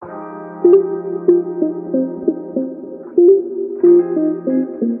And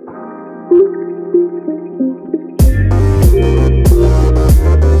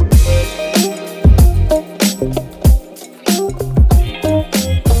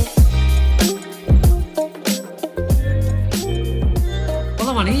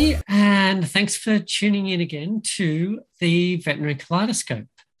thanks for tuning in again to the Veterinary Kaleidoscope.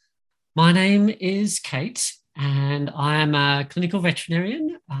 My name is Kate, and I am a clinical veterinarian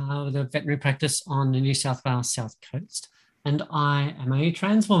with a veterinary practice on the New South Wales South Coast, and I am a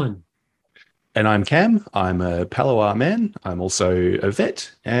trans woman. And I'm Cam. I'm a Palawa man. I'm also a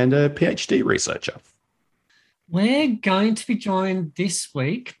vet and a PhD researcher. We're going to be joined this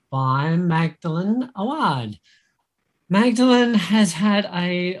week by Magdoline Awad. Magdoline has had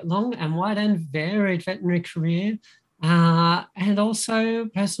a long and wide and varied veterinary career and also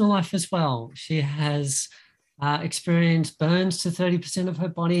personal life as well. She has experienced burns to 30% of her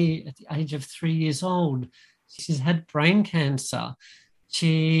body at the age of 3 years old. She's had brain cancer.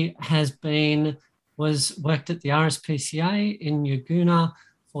 She has worked at the RSPCA in Yagoona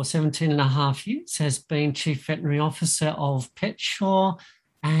for 17 and a half years, has been Chief Veterinary Officer of PetSure,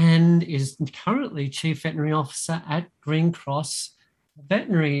 and is currently Chief Veterinary Officer at Green Cross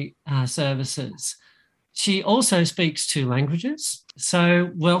Veterinary Services. She also speaks 2 languages. So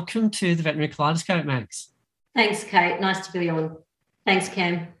welcome to the Veterinary Kaleidoscope, Max. Thanks, Kate. Nice to be on. Thanks,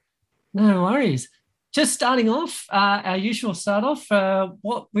 Cam. No worries. Just starting off, our usual start off,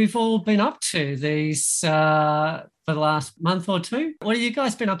 what we've all been up to for the last month or two. What have you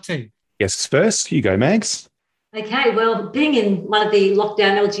guys been up to? Yes, first, you go, Mags. Okay, well, being in one of the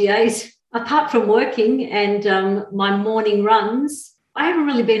lockdown LGAs, apart from working and my morning runs, I haven't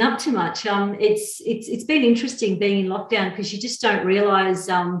really been up too much. It's been interesting being in lockdown because you just don't realise,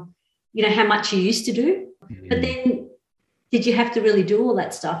 how much you used to do. But then, did you have to really do all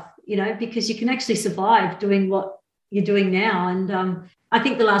that stuff? Because you can actually survive doing what you're doing now. And I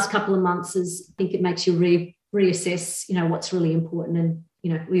think the last couple of months it makes you reassess, what's really important.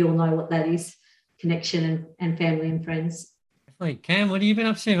 And, we all know what that is. Connection and family and friends. Cam, what have you been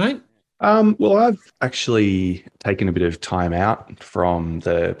up to, mate? Well, I've actually taken a bit of time out from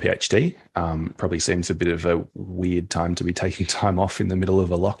the PhD. Probably seems a bit of a weird time to be taking time off in the middle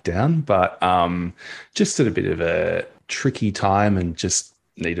of a lockdown, but just at a bit of a tricky time and just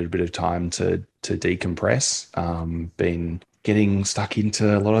needed a bit of time to decompress. Been getting stuck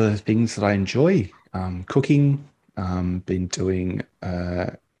into a lot of the things that I enjoy. Cooking, been doing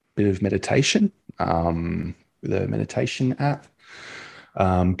a bit of meditation with a meditation app,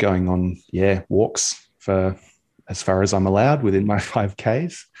 going on walks for as far as I'm allowed within my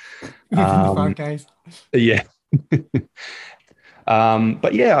 5Ks. 5Ks. Yeah.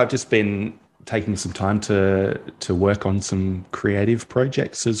 But yeah, I've just been taking some time to work on some creative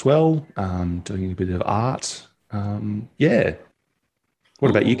projects as well, doing a bit of art. What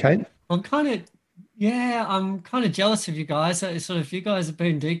about you, Kate? I'm kind of jealous of you guys. You guys have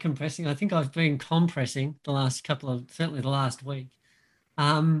been decompressing. I think I've been compressing certainly the last week.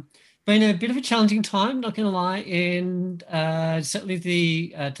 Been a bit of a challenging time, not going to lie, in certainly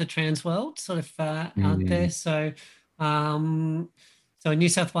the trans world out there. So in New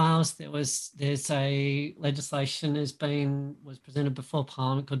South Wales, there's a legislation was presented before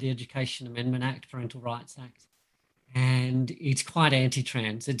Parliament called the Education Amendment Act, Parental Rights Act. And it's quite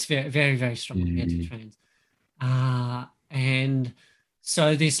anti-trans. It's very, very, very strongly anti-trans. And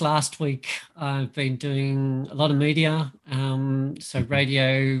so this last week, I've been doing a lot of media, so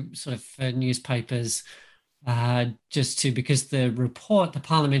radio, newspapers, because the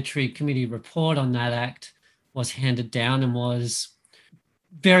parliamentary committee report on that act was handed down and was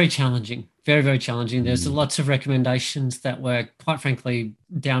very challenging, very, very challenging. There's lots of recommendations that were, quite frankly,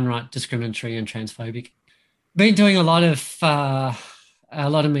 downright discriminatory and transphobic. Been doing a lot of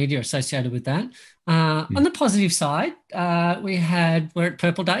media associated with that. On the positive side, we're at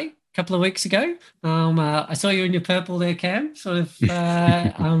Purple Day a couple of weeks ago. I saw you in your purple there, Cam, the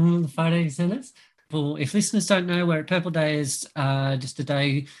photo you sent us. Well, if listeners don't know, we're at Purple Day is just a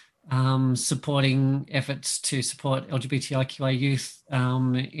day supporting efforts to support LGBTIQA youth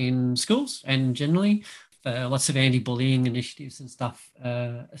in schools and generally lots of anti-bullying initiatives and stuff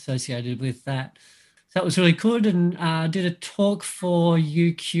associated with that. So that was really good, and did a talk for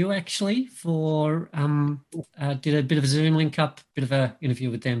UQ actually. Did a bit of a Zoom link up, bit of an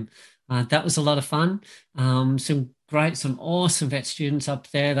interview with them. That was a lot of fun. Some awesome vet students up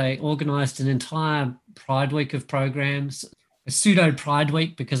there. They organised an entire Pride Week of programs, a pseudo Pride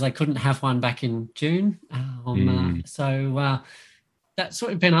Week because they couldn't have one back in June. So that's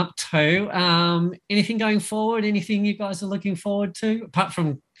what we've been up to. Anything going forward? Anything you guys are looking forward to apart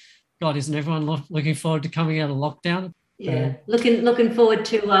from God, isn't everyone looking forward to coming out of lockdown? Yeah, looking forward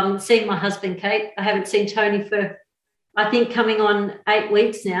to seeing my husband, Kate. I haven't seen Tony for, I think, coming on 8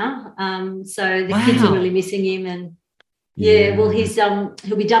 weeks now. So the kids are really missing him, and well,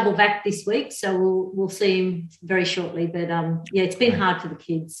 he'll be double back this week, so we'll see him very shortly. But it's been hard for the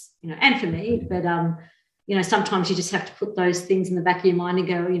kids, and for me. But sometimes you just have to put those things in the back of your mind and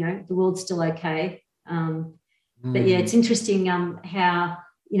go, the world's still okay. But yeah, it's interesting how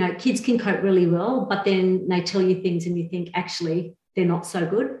kids can cope really well, but then they tell you things and you think actually they're not so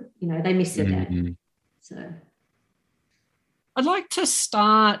good. They miss their dad. So I'd like to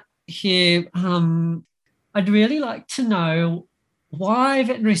start here. I'd really like to know why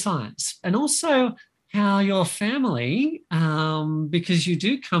veterinary science, and also how your family, because you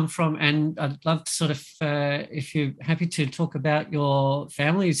do come from, and I'd love to sort of, if you're happy to talk about your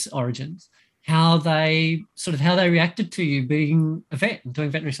family's origins, how they reacted to you being a vet and doing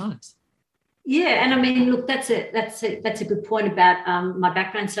veterinary science. Yeah, and I mean, look, that's a good point about my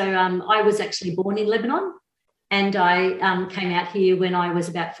background. So I was actually born in Lebanon, and I came out here when I was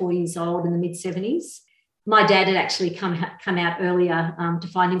about 4 years old in the mid-70s. My dad had actually come out earlier to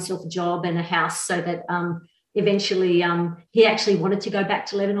find himself a job and a house, so that eventually he actually wanted to go back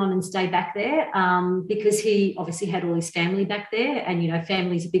to Lebanon and stay back there because he obviously had all his family back there, and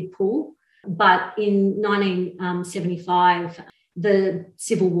family's a big pool. But in 1975, the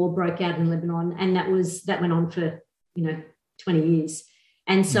civil war broke out in Lebanon, and that went on for 20 years.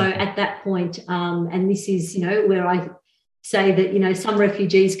 And so at that point, and this is where I say that some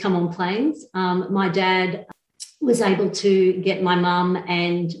refugees come on planes. My dad was able to get my mum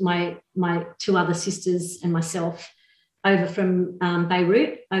and my 2 other sisters and myself over from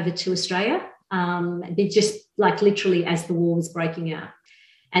Beirut over to Australia. Just like literally as the war was breaking out.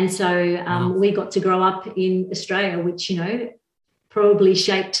 And so we got to grow up in Australia, which, probably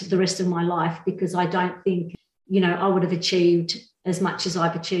shaped the rest of my life, because I don't think, I would have achieved as much as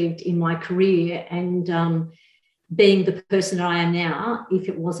I've achieved in my career and being the person that I am now if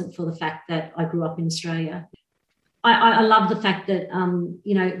it wasn't for the fact that I grew up in Australia. I love the fact that,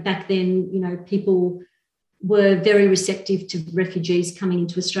 back then, people were very receptive to refugees coming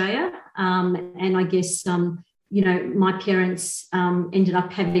into Australia. And I guess, my parents ended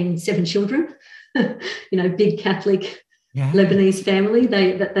up having 7 children, big Catholic Lebanese family.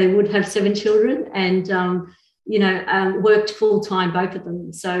 They would have 7 children and, worked full-time, both of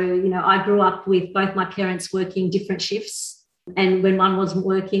them. So, I grew up with both my parents working different shifts. And when one wasn't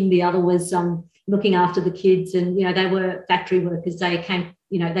working, the other was looking after the kids. And, they were factory workers. They came,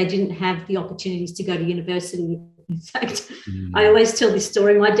 they didn't have the opportunities to go to university. In fact, I always tell this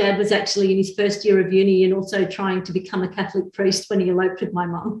story. My dad was actually in his first year of uni and also trying to become a Catholic priest when he eloped with my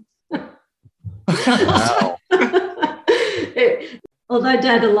mum. Wow. Although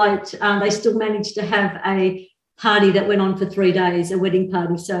Dad eloped, they still managed to have a party that went on for 3 days, a wedding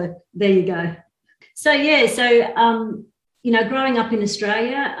party. So there you go. So, growing up in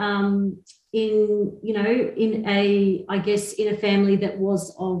Australia, in a family that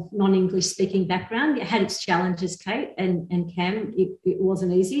was of non-English speaking background. It had its challenges, Kate and Cam. It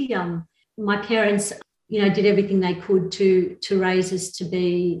wasn't easy. My parents, did everything they could to raise us to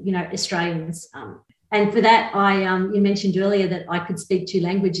be, Australians. And for that, you mentioned earlier that I could speak 2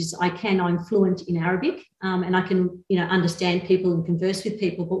 languages. I'm fluent in Arabic, and I can, understand people and converse with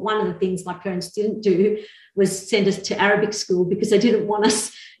people. But one of the things my parents didn't do was send us to Arabic school because they didn't want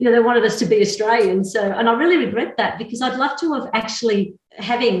us, they wanted us to be Australian. So, and I really regret that because I'd love to have actually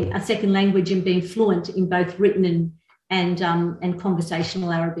having a second language and being fluent in both written and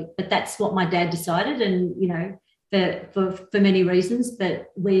conversational Arabic. But that's what my dad decided, and, for many reasons,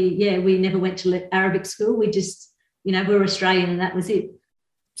 but we never went to Arabic school. We just, we were Australian and that was it.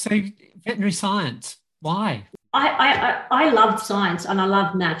 So veterinary science, why? I loved science and I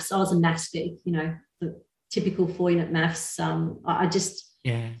loved maths. I was a maths geek, the typical 4-unit maths.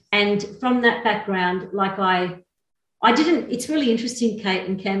 And from that background, it's really interesting, Kate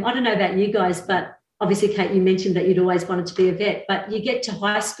and Cam. I don't know about you guys, but obviously, Kate, you mentioned that you'd always wanted to be a vet, but you get to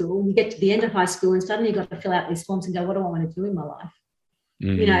high school, you get to the end of high school and suddenly you've got to fill out these forms and go, what do I want to do in my life?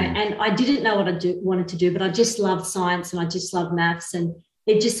 And I didn't know what I wanted to do, but I just loved science and I just loved maths, and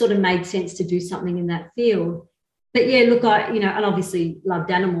it just sort of made sense to do something in that field. But yeah, look, and obviously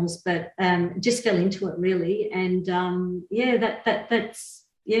loved animals, but just fell into it really. And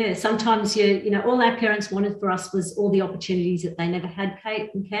sometimes all our parents wanted for us was all the opportunities that they never had,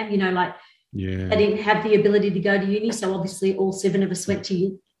 Kate and Cam, they didn't have the ability to go to uni. So obviously all 7 of us went to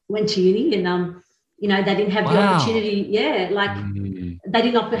uni and, they didn't have the opportunity. Yeah. They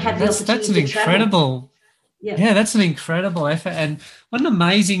didn't have the opportunity That's an to travel. Yeah. Yeah, that's an incredible effort, and what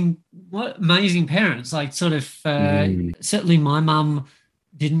amazing parents. Like, sort of, Mm. certainly my mum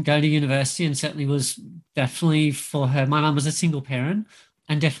didn't go to university, and certainly was definitely for her. My mum was a single parent,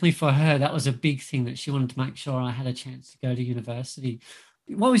 and definitely for her, that was a big thing that she wanted to make sure I had a chance to go to university.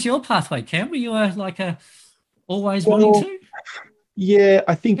 What was your pathway, Cam? Were you like a always wanting Well, to? yeah,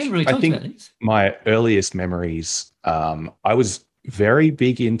 We haven't really I talked think about this. my earliest memories, I was very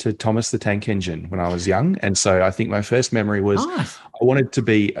big into Thomas the Tank Engine when I was young, and so I think my first memory was Nice. I wanted to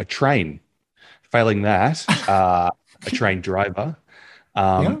be a train. Failing that, a train driver.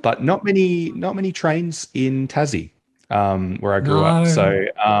 Yeah. But not many trains in Tassie, where I grew up. No.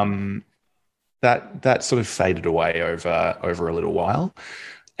 So that sort of faded away over a little while,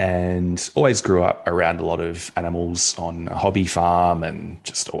 and always grew up around a lot of animals on a hobby farm, and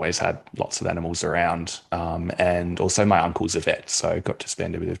just always had lots of animals around. And also my uncle's a vet, so got to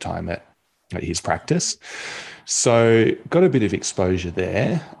spend a bit of time at his practice. So got a bit of exposure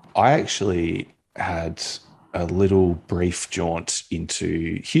there. I actually had a little brief jaunt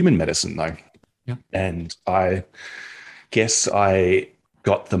into human medicine though. Yeah. And I guess I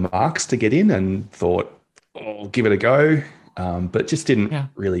got the marks to get in and thought, oh, I'll give it a go. But just didn't Yeah.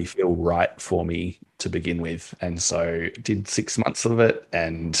 really feel right for me to begin with. And so did 6 months of it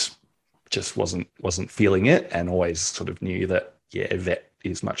and just wasn't feeling it, and always sort of knew that, yeah, vet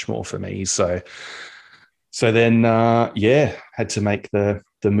is much more for me. So then, yeah, had to make the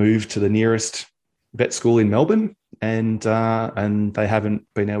move to the nearest vet school in Melbourne, and they haven't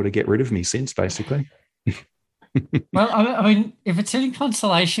been able to get rid of me since, basically. Well, I mean, if it's any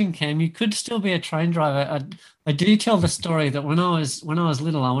consolation, Cam, you could still be a train driver. I do tell the story that when I was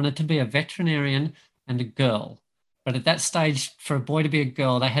little, I wanted to be a veterinarian and a girl. But at that stage, for a boy to be a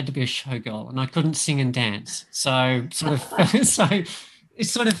girl, they had to be a showgirl, and I couldn't sing and dance. So sort of, so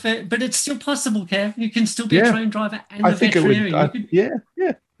it's sort of, but it's still possible, Cam. You can still be a Yeah, train driver and I a think it would. veterinarian. Yeah,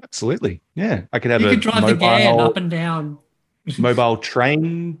 yeah, absolutely. Yeah, I could have You could a drive the GAN up and down. mobile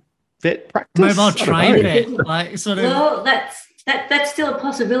train vet Mobile practice. I don't train know. vet, like, sort of. Well, that's still a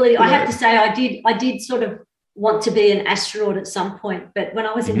possibility. I have to say, I did sort of want to be an astronaut at some point, but when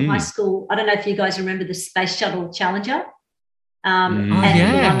I was in high Mhm. school, I don't know if you guys remember the Space Shuttle Challenger, Oh and the Mm. one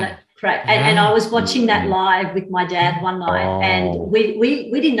yeah, that cracked. And I yeah. was watching that Mm. live with my dad one night, and Oh.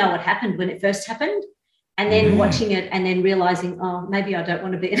 we didn't know what happened when it first happened, and then Mm. watching it and then realizing, oh, maybe I don't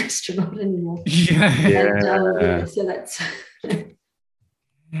want to be an astronaut anymore. Yeah. And Yeah. yeah, so that's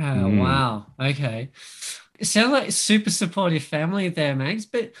Yeah, Mm. wow. Okay. It sounds like a super supportive family there, Max.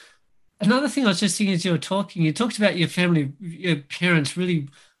 But another thing I was just thinking as you were talking, you talked about your family, your parents really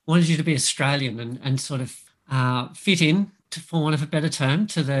wanted you to be Australian and sort of fit in, for want of a better term,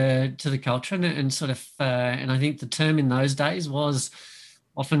 to the culture, and sort of and I think the term in those days was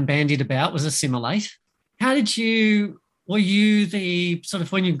often bandied about was assimilate. How did you? Were you the sort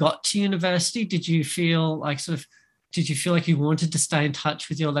of, when you got to university, did you feel like sort of, did you feel like you wanted to stay in touch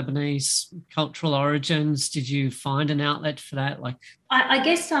with your Lebanese cultural origins? Did you find an outlet for that? Like, I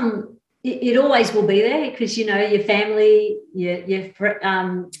guess it always will be there because you know your family, your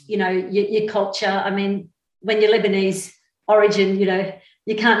culture. I mean, when you're Lebanese origin, you know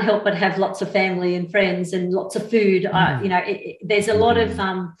you can't help but have lots of family and friends and lots of food. There's a lot of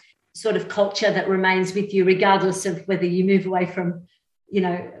Mhm. sort of culture that remains with you, regardless of whether you move away from. You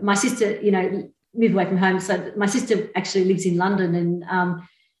know, my sister, move away from home. So my sister actually lives in London, and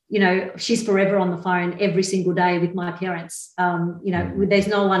she's forever on the phone every single day with my parents. There's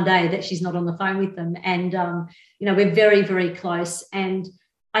no one day that she's not on the phone with them. And, we're very, very close. And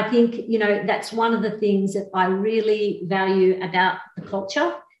I think, that's one of the things that I really value about the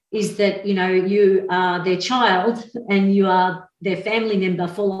culture is that, you are their child and you are their family member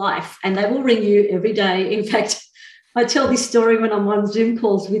for life. And they will ring you every day. In fact, I tell this story when I'm on Zoom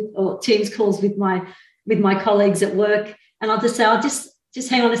calls or Teams calls with my colleagues at work. And I'll just say, just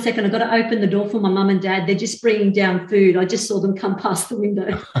hang on a second. I've got to open the door for my mum and dad. They're just bringing down food. I just saw them come past the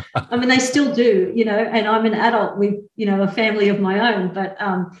window. I mean, they still do, and I'm an adult with, a family of my own. But,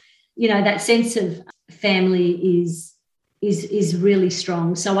 that sense of family is really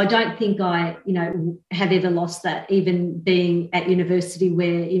strong. So I don't think I, have ever lost that, even being at university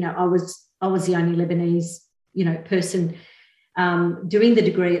where, I was the only Lebanese, person doing the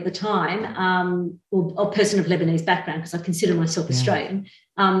degree at the time, or person of Lebanese background, because I consider myself Australian.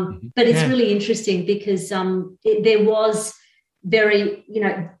 But it's really interesting because there wasn't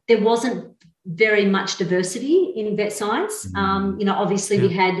very much diversity in vet science. Obviously we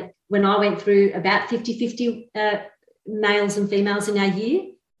had, when I went through, about 50-50 males and females in our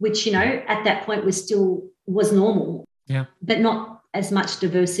year, which, at that point was normal. Yeah. But not as much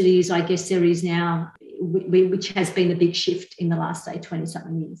diversity as I guess there is now which has been a big shift in the last, say,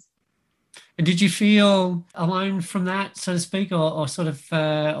 20-something years. And did you feel alone from that, so to speak, or sort of,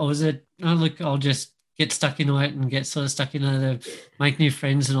 or was it, oh, look, I'll just get stuck into it and get sort of stuck into the make new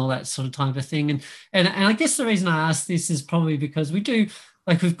friends and all that sort of type of thing? And I guess the reason I ask this is probably because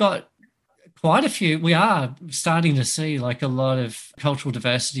we've got quite a few, we are starting to see like a lot of cultural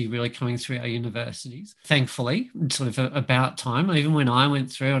diversity really coming through our universities, thankfully. It's sort of about time. Even when I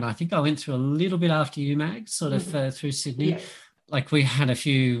went through, and I think I went through a little bit after you, Mag, sort of through Sydney. Yeah. Like we had a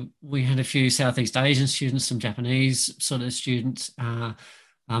few Southeast Asian students, some Japanese sort of students,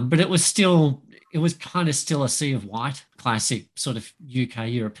 but it was kind of still a sea of white, classic sort of UK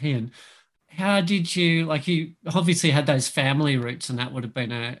European. How did you, like, you obviously had those family roots, and that would have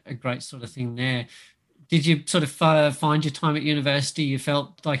been a great sort of thing there. Did you sort of find your time at university, you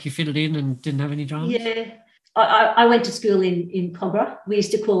felt like you fitted in and didn't have any dramas? Yeah. I went to school in Cogra. We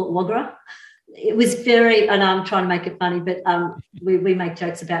used to call it Wagra. It was very, and I'm trying to make it funny, but we make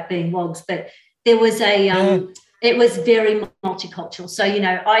jokes about being wogs, but there was it was very multicultural. So,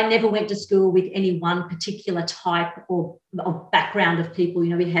 I never went to school with any one particular type or background of people.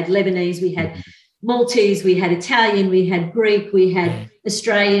 We had Lebanese, we had Maltese, we had Italian, we had Greek, we had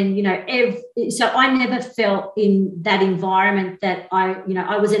Australian, so I never felt in that environment that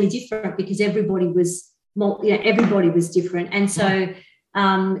I was any different, because everybody was different. And so,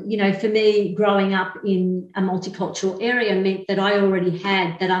 for me, growing up in a multicultural area meant that I already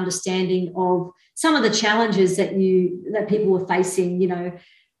had that understanding of some of the challenges that people were facing.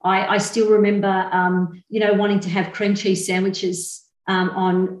 I still remember, wanting to have cream cheese sandwiches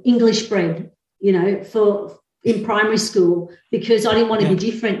on English bread, in primary school, because I didn't want to be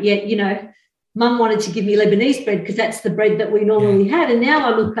different. Yet, Mum wanted to give me Lebanese bread because that's the bread that we normally had. And now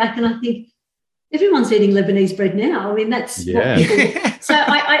I look back and I think, everyone's eating Lebanese bread now. I mean, that's what people. So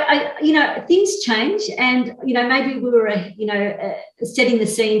I things change, and maybe we were setting the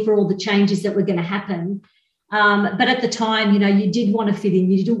scene for all the changes that were going to happen. But at the time, you did want to fit in.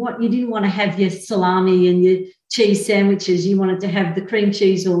 You didn't want to have your salami and your cheese sandwiches. You wanted to have the cream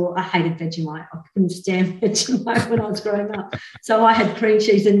cheese, or I hated Vegemite. I couldn't stand Vegemite when I was growing up. So I had cream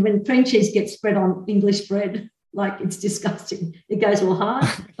cheese, and when cream cheese gets spread on English bread, like, it's disgusting. It goes all hard,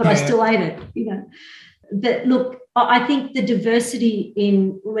 but I still ate it, But look, I think the diversity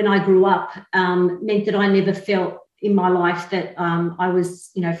when I grew up meant that I never felt in my life that I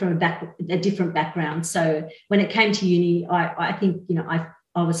was, from a different background. So when it came to uni, I think,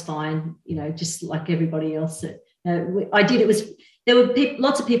 I was fine, just like everybody else. I did. There were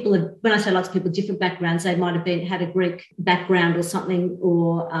lots of people, when I say lots of people, different backgrounds. They might have had a Greek background or something,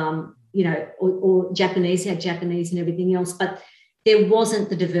 or or Japanese, had Japanese and everything else, but there wasn't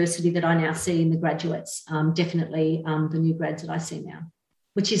the diversity that I now see in the graduates, definitely the new grads that I see now,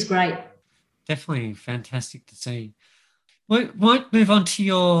 which is great. Definitely fantastic to see. We might move on to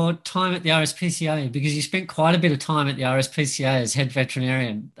your time at the RSPCA, because you spent quite a bit of time at the RSPCA as head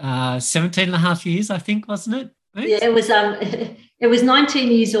veterinarian, 17 and a half years, I think, wasn't it? Yeah, it was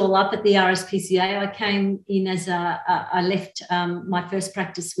 19 years all up at the RSPCA. I came in I left my first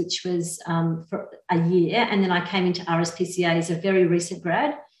practice, which was for a year, and then I came into RSPCA as a very recent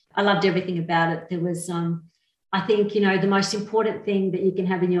grad. I loved everything about it. There was, I think, the most important thing that you can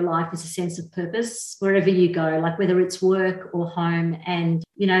have in your life is a sense of purpose wherever you go, like whether it's work or home. And,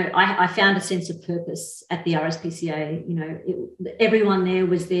 I found a sense of purpose at the RSPCA. Everyone there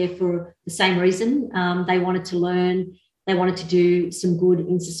was there for the same reason. They wanted to learn. They wanted to do some good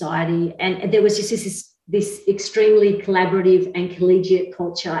in society. And there was just this extremely collaborative and collegiate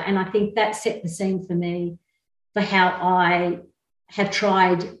culture. And I think that set the scene for me for how I have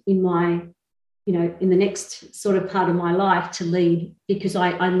tried in my, in the next sort of part of my life to lead, because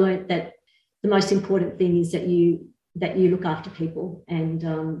I learned that the most important thing is that you look after people.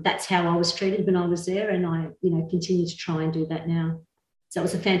 And that's how I was treated when I was there. And I, continue to try and do that now. So it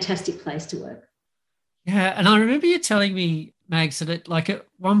was a fantastic place to work. Yeah, and I remember you telling me, Mags, that at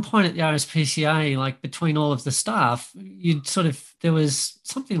one point at the RSPCA, like between all of the staff, there was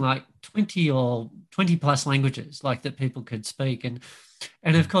something like 20 plus languages like that people could speak. And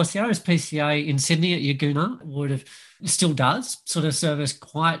of course, the RSPCA in Sydney at Yagoona still does sort of service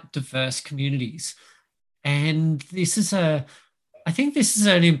quite diverse communities. And I think this is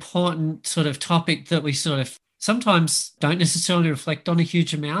an important sort of topic that we sort of sometimes don't necessarily reflect on a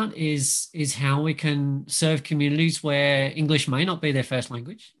huge amount, is how we can serve communities where English may not be their first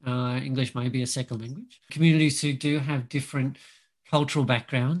language. English may be a second language. Communities who do have different cultural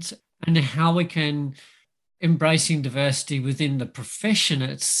backgrounds, and how we can embracing diversity within the profession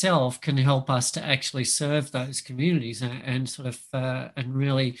itself can help us to actually serve those communities and sort of and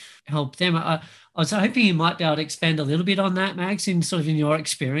really help them. I was hoping you might be able to expand a little bit on that, Mags, in sort of in your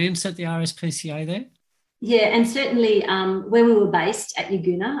experience at the RSPCA there. Yeah, and certainly where we were based at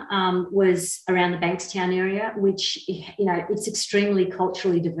Yagoona was around the Bankstown area, which, it's extremely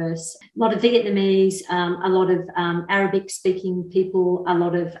culturally diverse. A lot of Vietnamese, a lot of Arabic-speaking people, a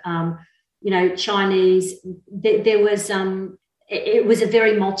lot of, Chinese. There was, it was a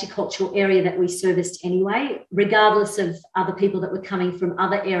very multicultural area that we serviced anyway, regardless of other people that were coming from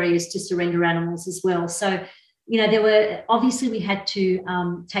other areas to surrender animals as well. So, there were, obviously we had to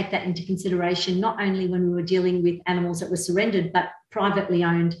take that into consideration, not only when we were dealing with animals that were surrendered, but privately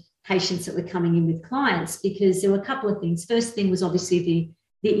owned patients that were coming in with clients, because there were a couple of things. First thing was obviously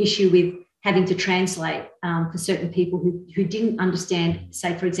the issue with having to translate for certain people who didn't understand,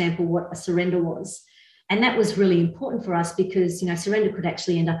 say, for example, what a surrender was. And that was really important for us because, surrender could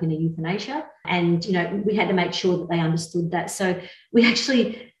actually end up in a euthanasia. And, we had to make sure that they understood that. So we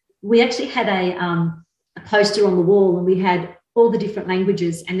actually had a poster on the wall, and we had all the different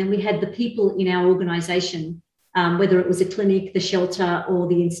languages, and then we had the people in our organisation, whether it was a clinic, the shelter, or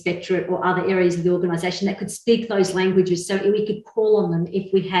the inspectorate, or other areas of the organisation that could speak those languages, so we could call on them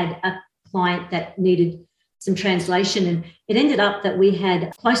if we had a client that needed some translation. And it ended up that we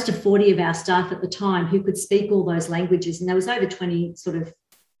had close to 40 of our staff at the time who could speak all those languages, and there was over 20 sort of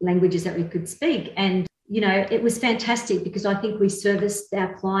languages that we could speak. And it was fantastic because I think we serviced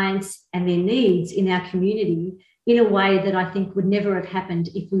our clients and their needs in our community in a way that I think would never have happened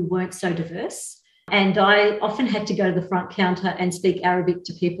if we weren't so diverse. And I often had to go to the front counter and speak Arabic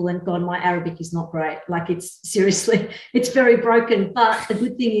to people, and God, my Arabic is not great. Like, it's seriously, it's very broken. But the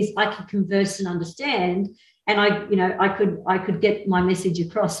good thing is I could converse and understand, and I could get my message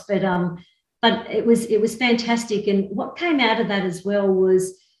across. But it was fantastic. And what came out of that as well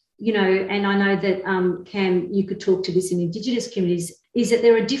was, and I know that, Cam, you could talk to this in Indigenous communities, is that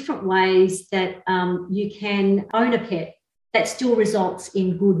there are different ways that you can own a pet that still results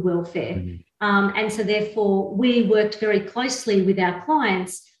in good welfare. Mm-hmm. And so therefore, we worked very closely with our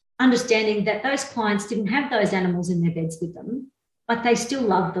clients, understanding that those clients didn't have those animals in their beds with them, but they still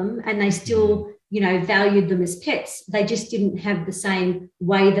loved them and they still, valued them as pets. They just didn't have the same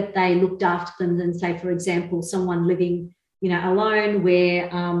way that they looked after them than, say, for example, someone living alone, where,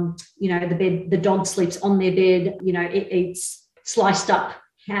 the dog sleeps on their bed, it eats sliced up,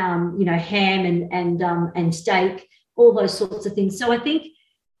 ham and steak, all those sorts of things. So I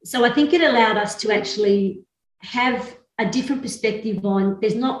think it allowed us to actually have a different perspective on,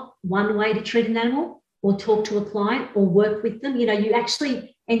 there's not one way to treat an animal or talk to a client or work with them. You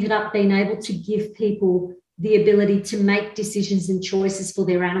actually ended up being able to give people the ability to make decisions and choices for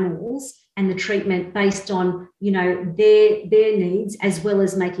their animals and the treatment based on, their needs, as well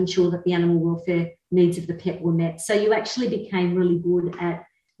as making sure that the animal welfare needs of the pet were met. So you actually became really good at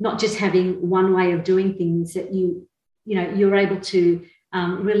not just having one way of doing things, that you're able to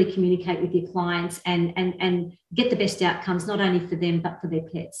really communicate with your clients and get the best outcomes, not only for them, but for their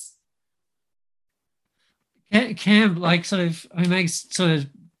pets. Cam, like Meg sort of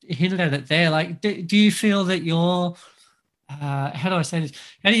hinted at it there. Like, do you feel that you're how do I say this?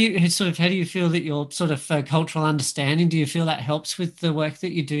 How do you feel that your sort of cultural understanding? Do you feel that helps with the work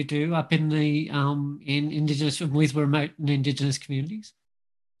that you do up in the in Indigenous, with remote and Indigenous communities?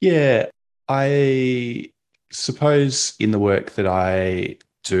 Yeah, I suppose in the work that I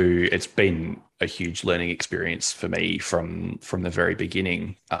do, it's been a huge learning experience for me from the very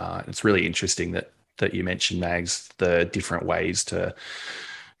beginning. It's really interesting that you mentioned, Mags, the different ways to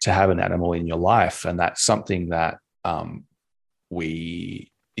have an animal in your life, and that's something that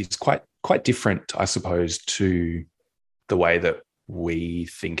is quite different, I suppose, to the way that we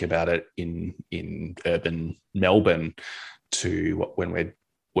think about it in urban Melbourne to when we're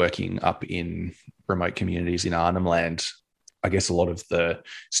working up in remote communities in Arnhem Land. I guess a lot of the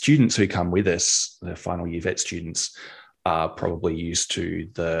students who come with us, the final year vet students, are probably used to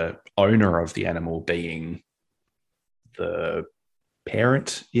the owner of the animal being the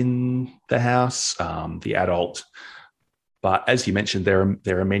parent in the house, the adult. But as you mentioned,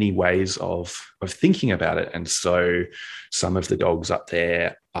 there are many ways of thinking about it. And so some of the dogs up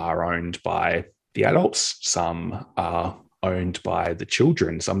there are owned by the adults, some are owned by the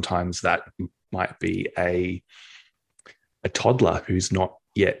children. Sometimes that might be a toddler who's not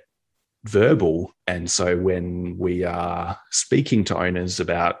yet verbal. And so when we are speaking to owners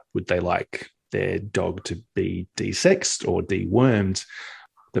about would they like their dog to be desexed or dewormed,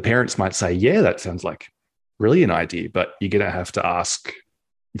 the parents might say, yeah, that sounds like a brilliant idea, but you're going to have to ask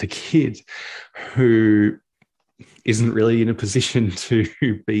the kid who isn't really in a position to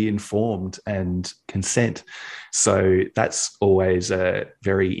be informed and consent. So that's always a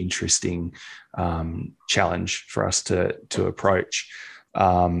very interesting challenge for us to approach.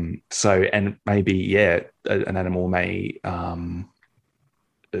 And maybe, yeah, an animal may come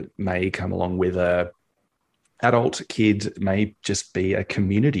along with a adult kid, may just be a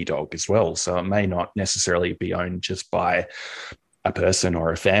community dog as well. So it may not necessarily be owned just by a person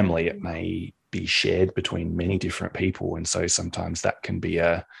or a family. It may be shared between many different people. And so sometimes that can be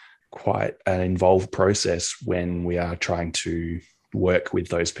quite an involved process when we are trying to work with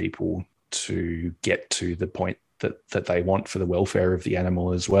those people to get to the point that they want for the welfare of the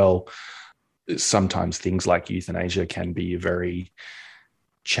animal as well. Sometimes things like euthanasia can be a very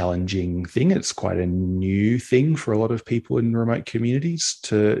challenging thing. It's quite a new thing for a lot of people in remote communities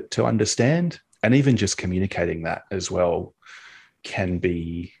to understand, and even just communicating that as well can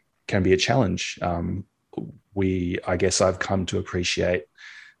be a challenge. I guess I've come to appreciate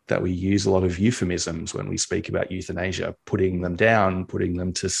that we use a lot of euphemisms when we speak about euthanasia. Putting them down, putting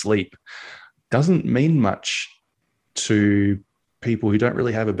them to sleep doesn't mean much to people who don't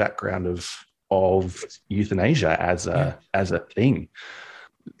really have a background of euthanasia as a thing.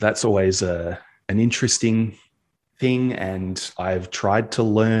 That's always an interesting thing, and I've tried to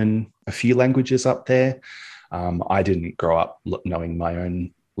learn a few languages up there. I didn't grow up knowing my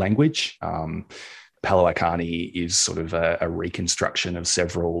own language. Palawakani is sort of a reconstruction of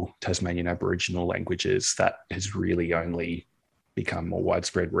several Tasmanian Aboriginal languages that has really only become more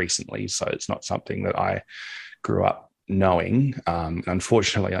widespread recently. So it's not something that I grew up knowing.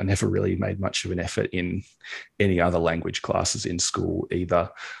 Unfortunately, I never really made much of an effort in any other language classes in school either.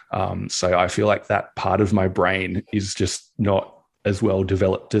 So I feel like that part of my brain is just not as well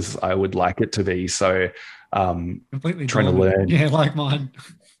developed as I would like it to be. So completely trying to learn. Yeah, like mine.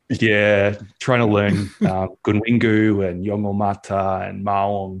 Yeah, trying to learn Gunwingu and Yongomata and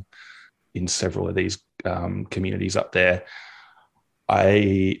Maong in several of these communities up there.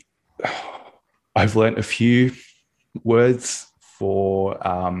 I've learned a few words for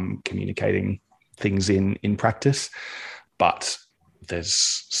communicating things in practice, but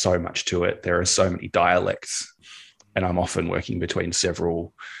there's so much to it. There are so many dialects, and I'm often working between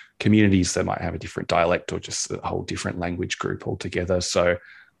several communities that might have a different dialect or just a whole different language group altogether. So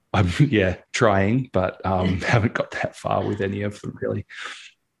I'm trying, but haven't got that far with any of them really.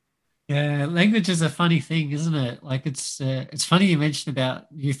 Yeah, language is a funny thing, isn't it? Like it's funny you mentioned about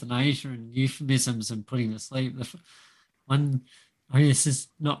euthanasia and euphemisms and putting to sleep. One, I mean, this is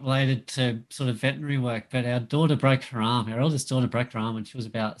not related to sort of veterinary work, but our daughter broke her arm. Our oldest daughter broke her arm when she was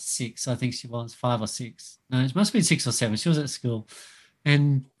about 6. I think she was 5 or 6. No, it must have been 6 or 7. She was at school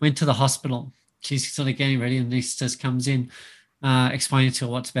and went to the hospital. She's sort of getting ready, and the anaesthetist comes in, explaining to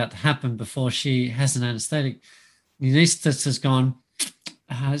her what's about to happen before she has an anaesthetic. The anaesthetist has gone,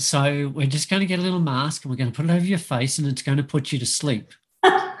 so we're just going to get a little mask and we're going to put it over your face and it's going to put you to sleep.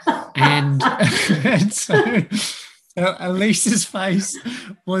 and so Elisa's face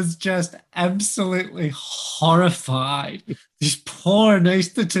was just absolutely horrified. This poor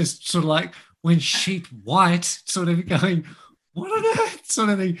anaesthetist sort of like went sheet white, sort of going, what on earth, sort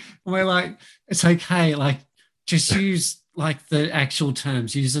of thing. And we're like, it's okay, like just use like the actual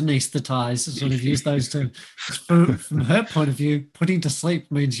terms, use anesthetize, sort of use those terms. From her point of view, putting to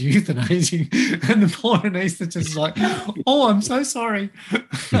sleep means euthanizing. And the poor anesthetist is like, oh, I'm so sorry.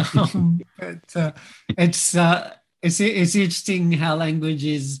 But it's interesting how language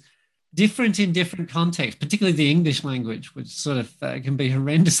is different in different contexts, particularly the English language, which sort of can be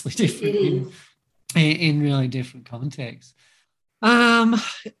horrendously different in really different contexts.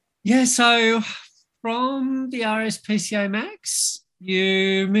 So from the RSPCA Max,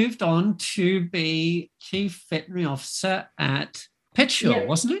 you moved on to be Chief Veterinary Officer at PetSure,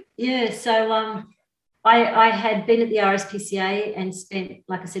 wasn't it? Yeah, so I had been at the RSPCA and spent,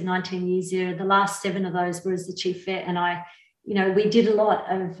 like I said, 19 years there. The last 7 of those were as the Chief Vet, and we did a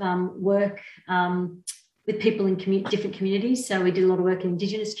lot of work with people in different communities. So we did a lot of work in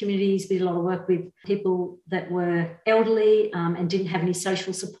Indigenous communities. We did a lot of work with people that were elderly and didn't have any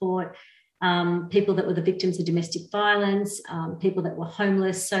social support. People that were the victims of domestic violence, people that were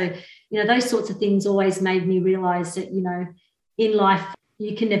homeless. So, those sorts of things always made me realise that, in life,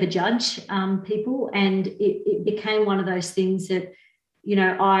 you can never judge people. And it became one of those things that,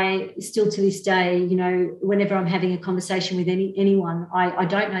 I still to this day, whenever I'm having a conversation with anyone, I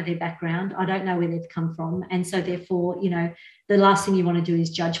don't know their background. I don't know where they've come from. And so therefore, the last thing you want to do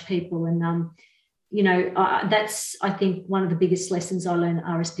is judge people. And, that's, I think, one of the biggest lessons I learned at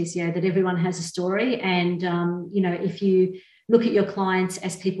RSPCA, that everyone has a story. And, if you look at your clients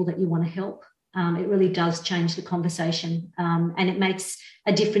as people that you want to help, It really does change the conversation, and it makes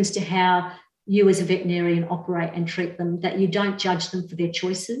a difference to how you as a veterinarian operate and treat them, that you don't judge them for their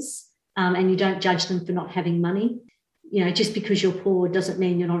choices, and you don't judge them for not having money. Just because you're poor doesn't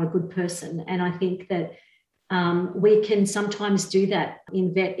mean you're not a good person. And I think that we can sometimes do that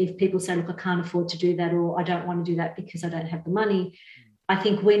in vet if people say, look, I can't afford to do that, or I don't want to do that because I don't have the money. I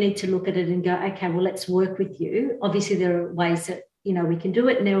think we need to look at it and go, okay, well, let's work with you. Obviously, there are ways that, we can do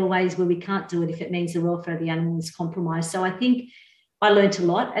it, and there are ways where we can't do it if it means the welfare of the animal is compromised. So I think I learned a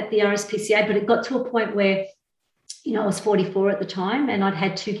lot at the RSPCA, but it got to a point where, I was 44 at the time and I'd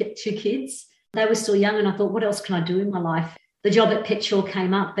had two kids. They were still young, and I thought, what else can I do in my life? The job at PetSure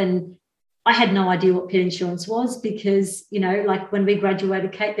came up, and I had no idea what pet insurance was because, like when we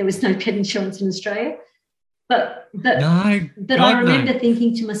graduated, Kate, there was no pet insurance in Australia. But I remember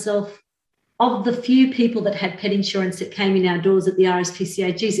thinking to myself, of the few people that had pet insurance that came in our doors at the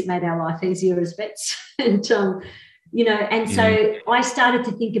RSPCA, geez, it made our life easier as vets. And, so I started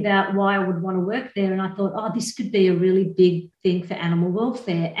to think about why I would want to work there. And I thought, this could be a really big thing for animal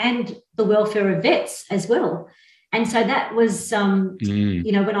welfare and the welfare of vets as well. And so that was,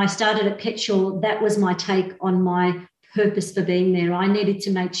 when I started at PetSure, that was my take on my purpose for being there. I needed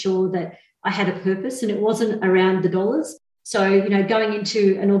to make sure that I had a purpose, and it wasn't around the dollars. So, going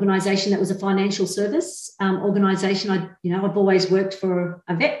into an organisation that was a financial service organisation, I've always worked for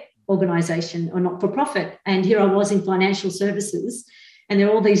a vet organisation or not for profit. And here I was in financial services, and there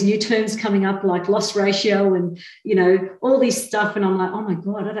are all these new terms coming up like loss ratio and, all this stuff. And I'm like, oh my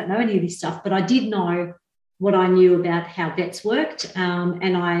God, I don't know any of this stuff. But I did know what I knew about how vets worked.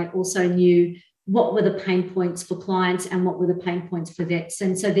 And I also knew what were the pain points for clients and what were the pain points for vets.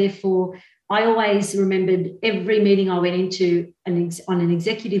 And so therefore, I always remembered every meeting I went into on an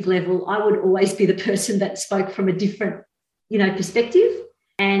executive level, I would always be the person that spoke from a different, perspective.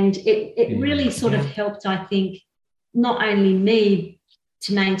 And it really sort of helped, I think, not only me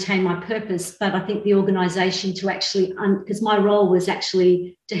to maintain my purpose, but I think the organisation to actually, because my role was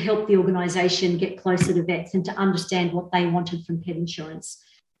actually to help the organisation get closer to vets and to understand what they wanted from pet insurance.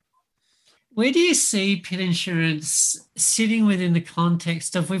 Where do you see pet insurance sitting within the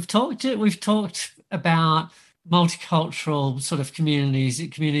context of, we've talked about multicultural sort of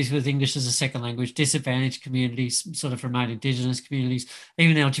communities with English as a second language, disadvantaged communities, sort of remote Indigenous communities,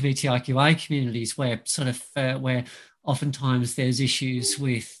 even LGBTIQA communities, where where oftentimes there's issues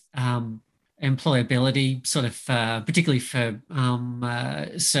with employability, sort of particularly for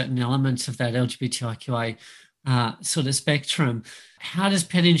certain elements of that LGBTIQA sort of spectrum. How does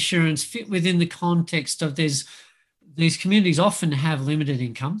pet insurance fit within the context of these communities often have limited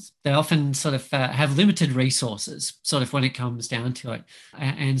incomes? They often sort of have limited resources, sort of when it comes down to it,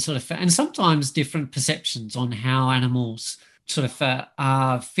 and sometimes different perceptions on how animals sort of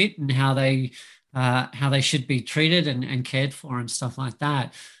are fit and how they should be treated and cared for and stuff like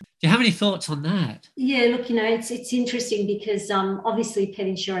that. Do you have any thoughts on that? Yeah, look, it's interesting because obviously pet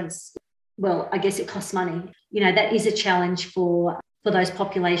insurance, well, I guess it costs money. That is a challenge for those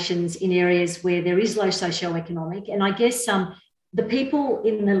populations in areas where there is low socioeconomic. And I guess the people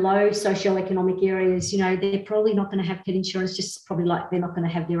in the low socioeconomic areas, they're probably not going to have pet insurance, just probably like they're not going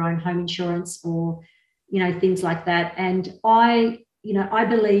to have their own home insurance or, things like that. And I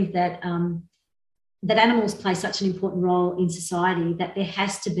believe that that animals play such an important role in society that there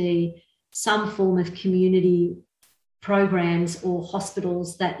has to be some form of community programs or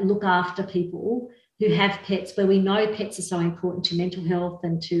hospitals that look after people who have pets, where we know pets are so important to mental health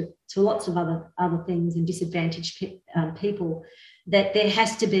and to lots of other things and disadvantaged people, that there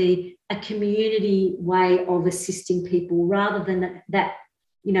has to be a community way of assisting people rather than that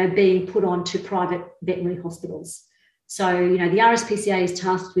being put on to private veterinary hospitals. So, the RSPCA is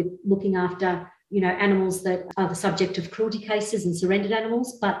tasked with looking after, animals that are the subject of cruelty cases and surrendered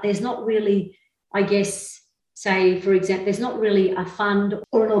animals, but there's not really, I guess, say, for example, there's not really a fund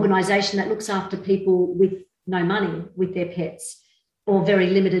or an organisation that looks after people with no money with their pets or very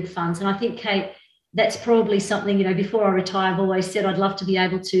limited funds. And I think, Kate, that's probably something, before I retire, I've always said I'd love to be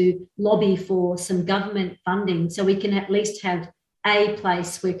able to lobby for some government funding so we can at least have a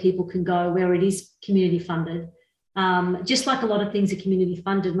place where people can go where it is community funded. Just like a lot of things are community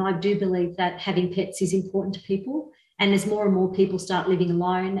funded. And I do believe that having pets is important to people. And as more and more people start living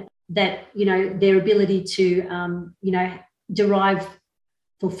alone, that, their ability to, derive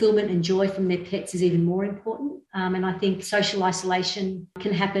fulfillment and joy from their pets is even more important. And I think social isolation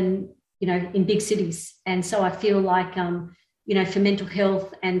can happen, in big cities. And so I feel like, for mental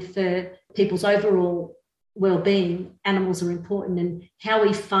health and for people's overall well-being, animals are important. And how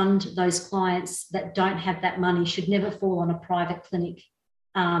we fund those clients that don't have that money should never fall on a private clinic.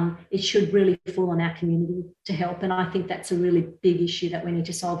 it should really fall on our community to help. And I think that's a really big issue that we need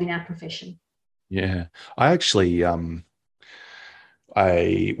to solve in our profession. Yeah. I actually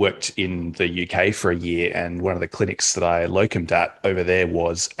I worked in the UK for a year, and one of the clinics that I locumed at over there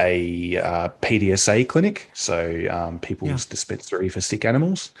was a PDSA clinic, so Yeah. People's Dispensary for Sick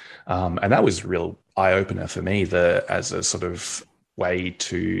Animals, and that was a real eye opener for me. As a sort of way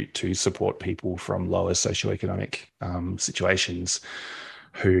to support people from lower socioeconomic situations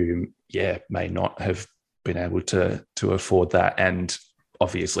who, yeah, may not have been able to afford that, and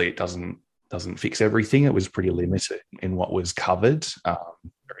obviously it doesn't fix everything. It was pretty limited in what was covered.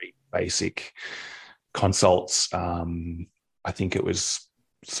 Very basic consults. I think it was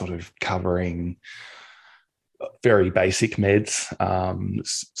sort of covering very basic meds,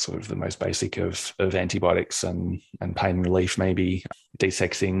 sort of the most basic of antibiotics and pain relief, maybe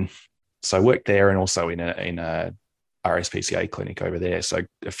desexing. So I worked there and also in a RSPCA clinic over there. So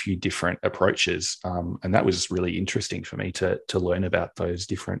a few different approaches, and that was really interesting for me to learn about those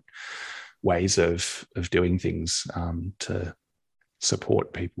different ways of doing things to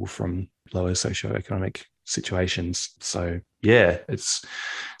support people from lower socioeconomic situations. So yeah,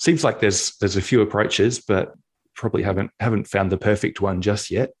 seems like there's a few approaches, but probably haven't found the perfect one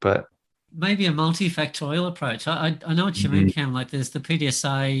just yet. But Maybe a multifactorial approach. I know what you mean, Cam. Like there's the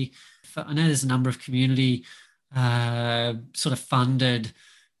PDSA. I know there's a number of community sort of funded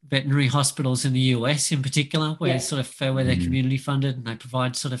veterinary hospitals in the US in particular, where sort of where they're community funded and they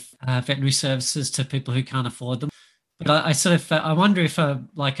provide sort of veterinary services to people who can't afford them. But I sort of I wonder if a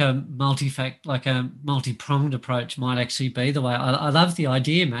multi-pronged approach might actually be the way. I love the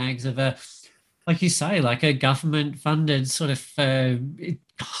idea, Mags, of a, like you say, like a government funded sort of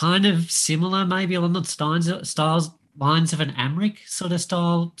kind of similar, maybe along the lines of an AMRIC sort of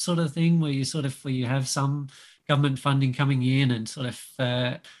style sort of thing, where you have some government funding coming in and sort of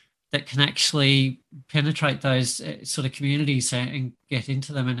that can actually penetrate those sort of communities and get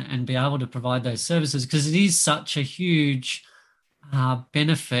into them and be able to provide those services, because it is such a huge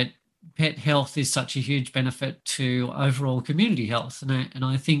benefit. Pet health is such a huge benefit to overall community health. And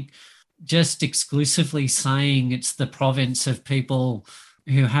I think just exclusively saying it's the province of people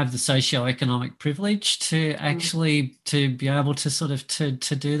who have the socioeconomic privilege to actually to be able to sort of to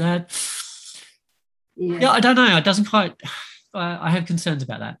do that. Yeah, I don't know. It doesn't quite. I have concerns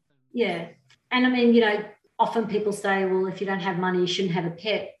about that. Yeah, and I mean, often people say, well, if you don't have money, you shouldn't have a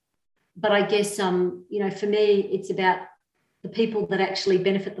pet. But I guess, for me, it's about the people that actually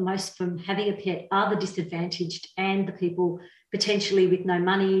benefit the most from having a pet are the disadvantaged and the people potentially with no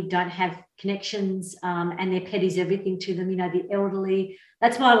money, don't have connections, and their pet is everything to them, the elderly.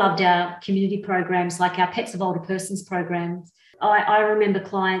 That's why I loved our community programs, like our Pets of Older Persons programs. I remember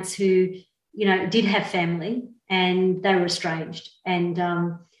clients who, did have family and they were estranged. And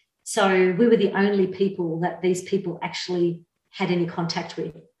so we were the only people that these people actually had any contact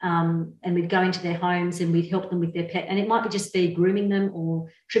with. And we'd go into their homes and we'd help them with their pet. And it might just be grooming them or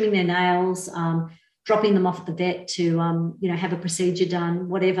trimming their nails, dropping them off at the vet to, have a procedure done,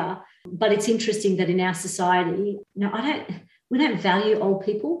 whatever. But it's interesting that in our society, we don't value old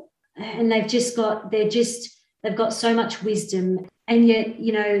people, and they've got so much wisdom, and yet,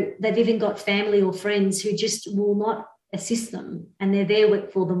 they've even got family or friends who just will not assist them, and they're there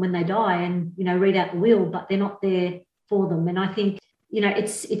for them when they die and, read out the will, but they're not there for them. And I think,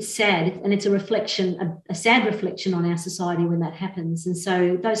 it's sad, and it's a sad reflection on our society when that happens. And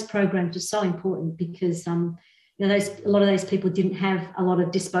so those programs are so important because, a lot of those people didn't have a lot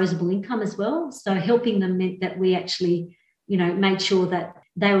of disposable income as well. So helping them meant that we actually, made sure that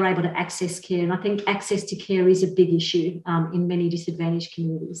they were able to access care. And I think access to care is a big issue in many disadvantaged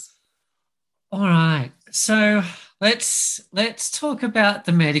communities. All right. So let's talk about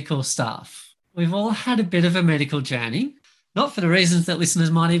the medical stuff. We've all had a bit of a medical journey, not for the reasons that listeners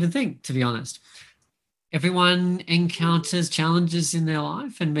might even think, to be honest. Everyone encounters challenges in their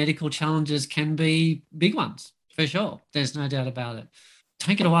life, and medical challenges can be big ones, for sure. There's no doubt about it.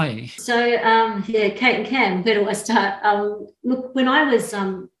 Take it away. So, Kate and Cam, where do I start? Look, when I was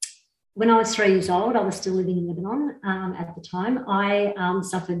 3 years old, I was still living in Lebanon at the time. I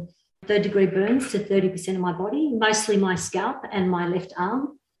suffered third-degree burns to 30% of my body, mostly my scalp and my left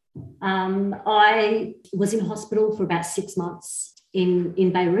arm. I was in hospital for about 6 months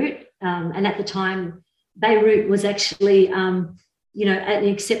in Beirut, and at the time, Beirut was actually, an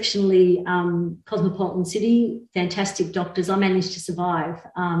exceptionally cosmopolitan city, fantastic doctors. I managed to survive,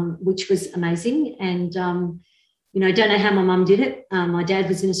 which was amazing. And, I don't know how my mum did it. My dad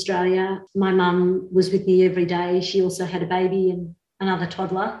was in Australia. My mum was with me every day. She also had a baby and another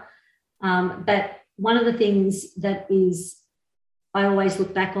toddler. But one of the things that is I always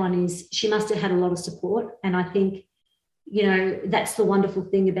look back on is she must have had a lot of support. And I think, that's the wonderful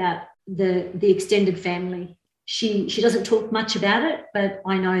thing about the extended family. She doesn't talk much about it, but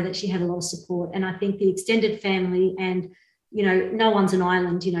I know that she had a lot of support. And I think the extended family and, no one's an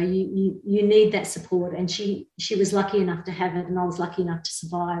island, you need that support. And she was lucky enough to have it, and I was lucky enough to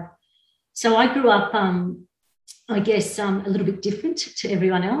survive. So I grew up, I guess, a little bit different to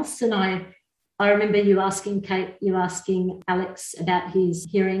everyone else. And I remember you asking Alex about his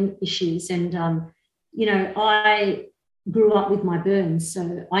hearing issues. And, I grew up with my burns,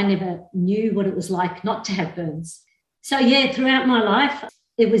 so I never knew what it was like not to have burns. So, throughout my life,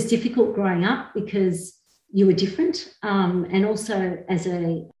 it was difficult growing up because you were different. And also as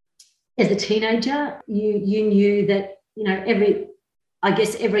a teenager, you knew that, every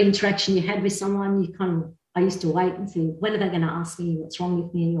interaction you had with someone, I used to wait and see, when are they going to ask me what's wrong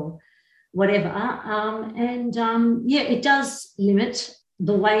with me or whatever. It does limit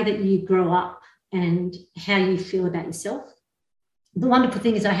the way that you grow up and how you feel about yourself. The wonderful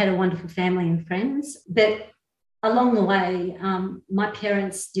thing is I had a wonderful family and friends, but along the way, my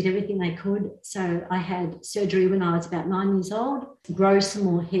parents did everything they could. So I had surgery when I was about 9 years old, grow some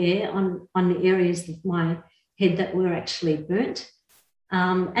more hair on the areas of my head that were actually burnt.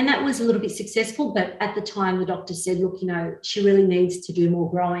 And that was a little bit successful, but at the time the doctor said, look, she really needs to do more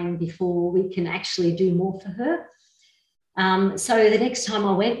growing before we can actually do more for her. So the next time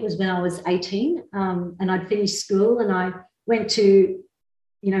I went was when I was 18, and I'd finished school, and I went to,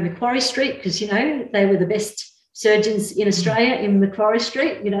 Macquarie Street, because, they were the best surgeons in Australia in Macquarie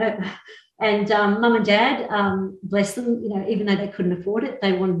Street, and mum and dad, bless them, even though they couldn't afford it,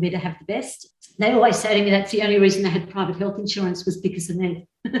 they wanted me to have the best. They always say to me that's the only reason they had private health insurance was because of me.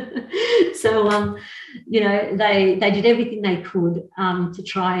 So, they did everything they could to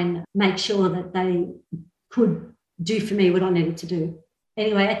try and make sure that they could do for me what I needed to do.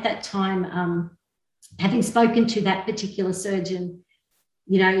 Anyway, at that time, having spoken to that particular surgeon,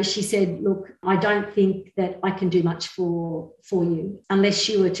 she said, look, I don't think that I can do much for you unless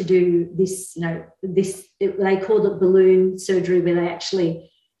you were to do this, they called it balloon surgery, where they actually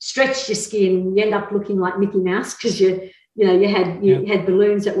stretched your skin. You end up looking like Mickey Mouse because you had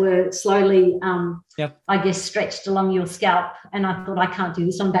balloons that were slowly, I guess, stretched along your scalp. And I thought, I can't do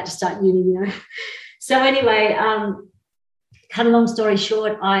this. I'm about to start uni, So anyway, cut a long story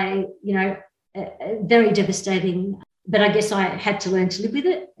short, very devastating. But I guess I had to learn to live with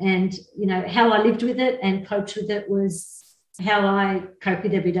it. And, how I lived with it and coped with it was how I cope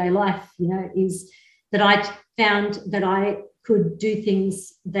with everyday life, is that I found that I could do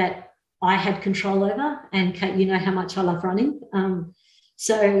things that I had control over. And Kate, you know how much I love running.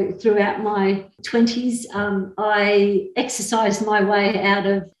 So throughout my 20s, I exercised my way out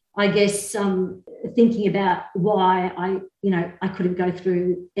of, I guess, thinking about why I couldn't go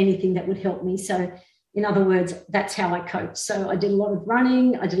through anything that would help me. So in other words, that's how I coped. So I did a lot of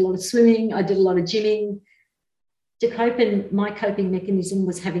running, I did a lot of swimming, I did a lot of gymming to cope. And my coping mechanism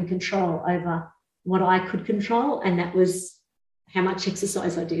was having control over what I could control, and that was how much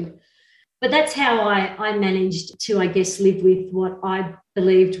exercise I did. But that's how I managed to, I guess, live with what I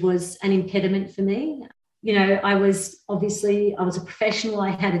believed was an impediment for me. I was a professional,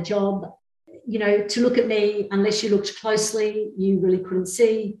 I had a job. To look at me, unless you looked closely, you really couldn't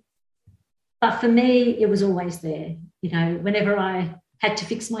see. But for me, it was always there. Whenever I had to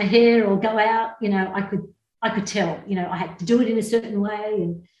fix my hair or go out, I could tell. I had to do it in a certain way.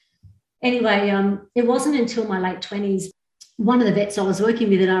 And anyway, it wasn't until my late 20s, one of the vets I was working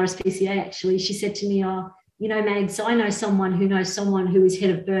with at RSPCA, actually, she said to me, Mags, I know someone who knows someone who is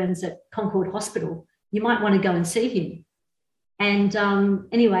head of burns at Concord Hospital. You might want to go and see him. And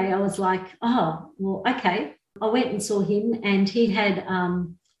anyway, I was like, oh, well, okay. I went and saw him, and he had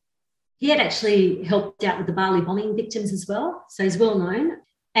actually helped out with the Bali bombing victims as well. So he's well known.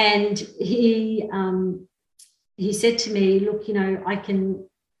 And he said to me, look, I can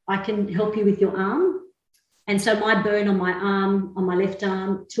help you with your arm. And so my burn on my arm, on my left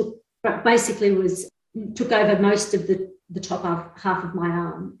arm, took over most of the top half of my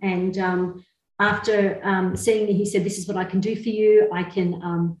arm. And after seeing me, he said, this is what I can do for you. I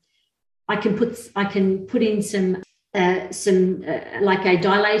can put in some like a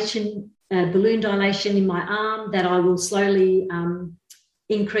dilation, balloon dilation in my arm that I will slowly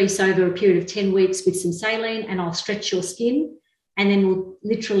increase over a period of 10 weeks with some saline, and I'll stretch your skin, and then we'll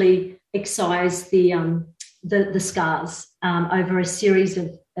literally excise the scars over a series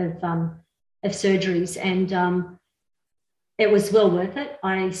of surgeries. And it was well worth it.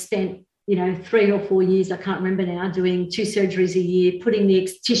 I spent 3 or 4 years, I can't remember now, doing 2 surgeries a year, putting the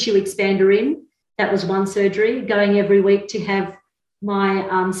tissue expander in. That was one surgery, going every week to have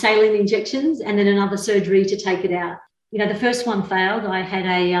saline injections and then another surgery to take it out. The first one failed. I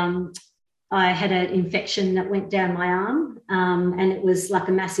had an infection that went down my arm, and it was like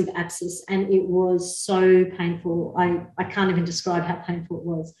a massive abscess, and it was so painful. I can't even describe how painful it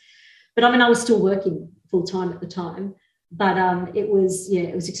was. But I was still working full time at the time, but it was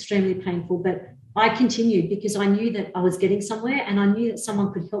extremely painful. But I continued because I knew that I was getting somewhere, and I knew that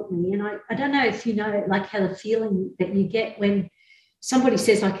someone could help me. And I don't know if you know, like, how the feeling that you get when somebody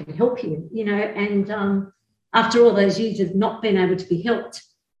says, I can help you, and after all those years of not being able to be helped.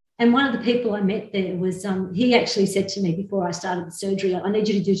 And one of the people I met there was, he actually said to me before I started the surgery, I need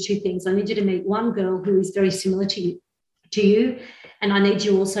you to do two things. I need you to meet one girl who is very similar to you, and I need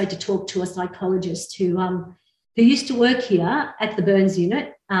you also to talk to a psychologist who used to work here at the burns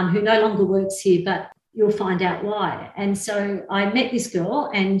unit, who no longer works here, but you'll find out why. And so I met this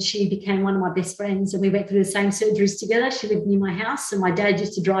girl, and she became one of my best friends, and we went through the same surgeries together. She lived near my house, and my dad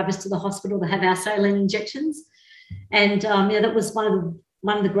used to drive us to the hospital to have our saline injections. And that was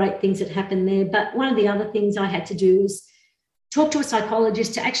one of the great things that happened there. But one of the other things I had to do was talk to a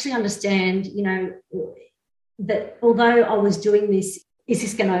psychologist to actually understand, that although I was doing this, is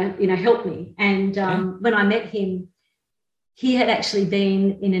this going to, help me? And when I met him, he had actually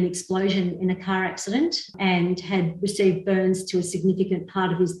been in an explosion in a car accident and had received burns to a significant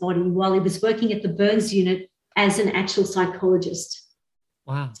part of his body while he was working at the burns unit as an actual psychologist.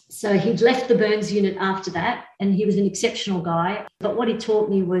 Wow. So he'd left the burns unit after that, and he was an exceptional guy. But what he taught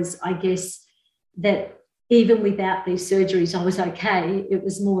me was, I guess, that even without these surgeries, I was okay. It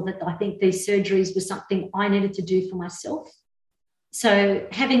was more that I think these surgeries were something I needed to do for myself. So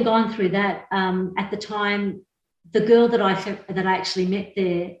having gone through that, at the time, the girl that I actually met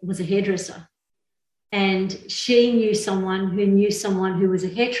there was a hairdresser, and she knew someone who was a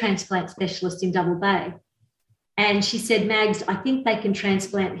hair transplant specialist in Double Bay. And she said, Mags, I think they can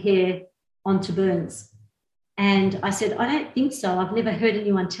transplant hair onto burns. And I said, I don't think so. I've never heard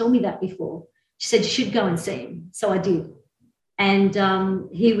anyone tell me that before. She said, you should go and see him. So I did. And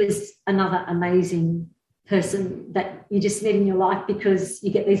he was another amazing person that you just meet in your life because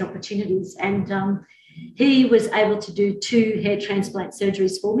you get these opportunities. And he was able to do 2 hair transplant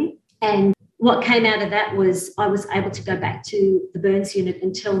surgeries for me. And what came out of that was I was able to go back to the burns unit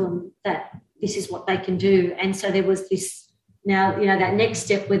and tell them that this is what they can do. And so there was this now, that next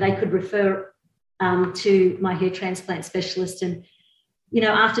step where they could refer to my hair transplant specialist. And,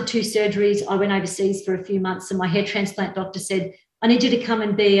 after 2 surgeries, I went overseas for a few months, and my hair transplant doctor said, I need you to come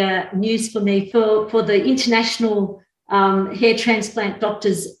and be a news for me for the International Hair Transplant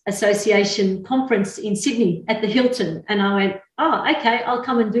Doctors Association conference in Sydney at the Hilton. And I went, oh, okay, I'll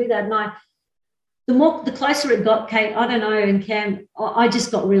come and do that. And the closer it got, Kate, I don't know, and Cam, I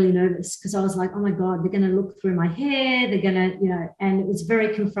just got really nervous because I was like, oh my God, they're going to look through my hair. They're going to, and it was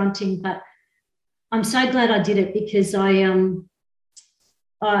very confronting, but I'm so glad I did it because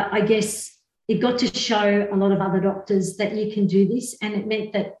I guess it got to show a lot of other doctors that you can do this. And it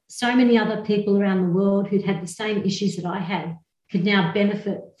meant that so many other people around the world who'd had the same issues that I had could now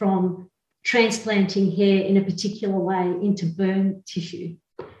benefit from transplanting hair in a particular way into burn tissue.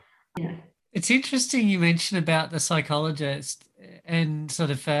 It's interesting you mentioned about the psychologist and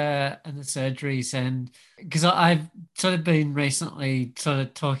sort of and the surgeries, and because I've sort of been recently sort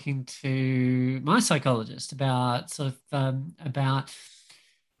of talking to my psychologist about sort of about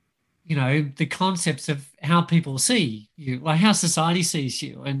the concepts of how people see you, like how society sees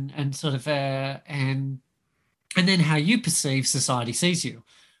you, and sort of and then how you perceive society sees you.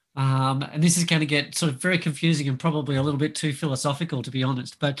 And this is going to get sort of very confusing and probably a little bit too philosophical, to be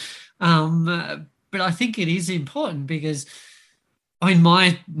honest. But I think it is important because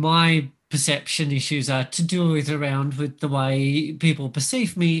my perception issues are to do with the way people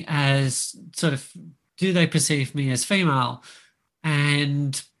perceive me as sort of, do they perceive me as female,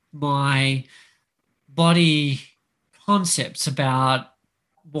 and my body concepts about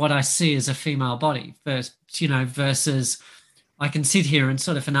what I see as a female body versus I can sit here and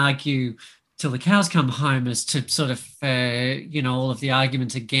sort of argue till the cows come home as to sort of, all of the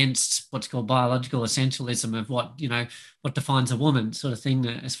arguments against what's called biological essentialism of what defines a woman sort of thing,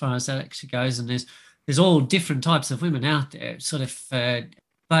 as far as that actually goes. And there's all different types of women out there sort of,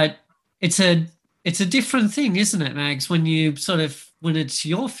 but it's a different thing, isn't it, Mags, when it's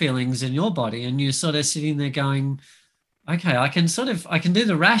your feelings and your body and you're sort of sitting there going, okay, I can do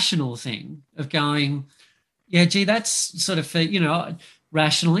the rational thing of going, yeah, gee, that's sort of,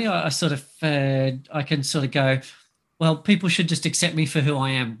 rationally, I can sort of go, well, people should just accept me for who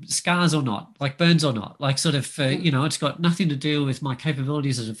I am, scars or not, like burns or not, like sort of, it's got nothing to do with my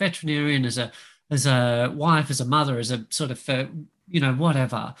capabilities as a veterinarian, as a wife, as a mother, as a sort of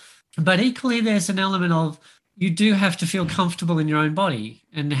whatever. But equally, there's an element of you do have to feel comfortable in your own body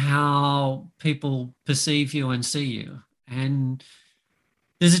and how people perceive you and see you. And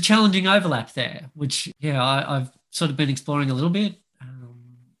there's a challenging overlap there, which, I've sort of been exploring a little bit.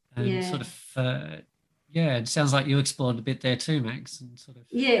 And sort of, it sounds like you explored a bit there too, Max. And sort of.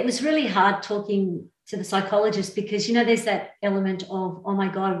 Yeah, it was really hard talking to the psychologist because, there's that element of, oh my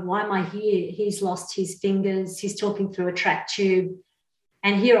God, why am I here? He's lost his fingers. He's talking through a track tube.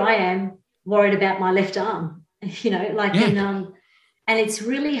 And here I am worried about my left arm, and it's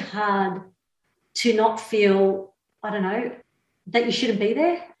really hard to not feel, I don't know, that you shouldn't be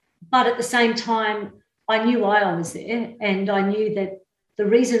there. But at the same time, I knew why I was there, and I knew that the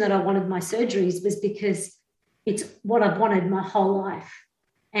reason that I wanted my surgeries was because it's what I've wanted my whole life.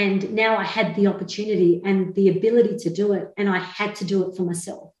 And now I had the opportunity and the ability to do it, and I had to do it for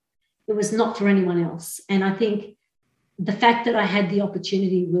myself. It was not for anyone else. And I think the fact that I had the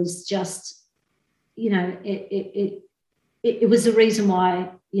opportunity was just, it was the reason why,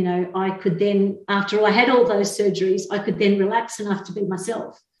 I could then, after I had all those surgeries, I could then relax enough to be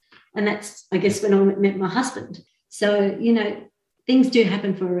myself. And that's, I guess, when I met my husband. So, things do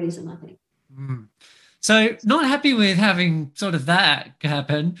happen for a reason, I think. Mm. So not happy with having sort of that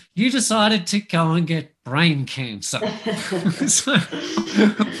happen, you decided to go and get brain cancer. So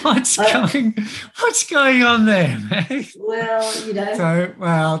what's going on there, Meg?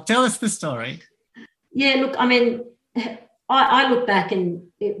 Well, tell us the story. Yeah, look, I mean, I look back and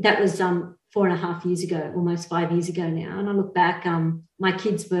that was 4.5 years ago, almost 5 years ago now. And I look back, my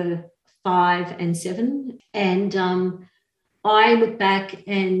kids were 5 and 7. And I look back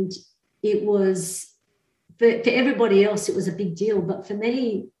and it was, for everybody else, it was a big deal. But for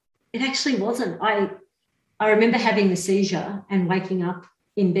me, it actually wasn't. I remember having the seizure and waking up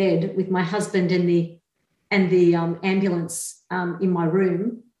in bed with my husband and the ambulance in my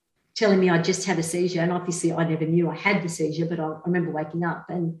room telling me I just had a seizure. And obviously I never knew I had the seizure, but I remember waking up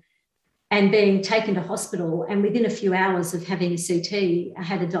and being taken to hospital. And within a few hours of having a CT, I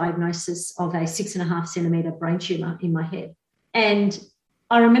had a diagnosis of a 6.5 centimetre brain tumour in my head. And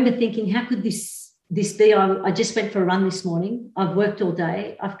I remember thinking, how could this be? I just went for a run this morning. I've worked all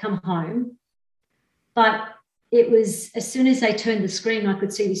day. I've come home. But it was as soon as they turned the screen, I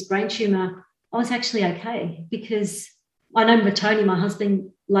could see this brain tumour. I was actually okay because I know Tony, my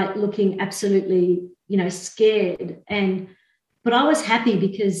husband, like looking absolutely, scared. But I was happy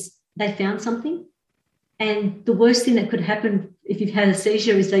because they found something. And the worst thing that could happen if you've had a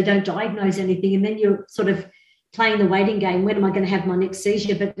seizure is they don't diagnose anything. And then you're sort of playing the waiting game. When am I going to have my next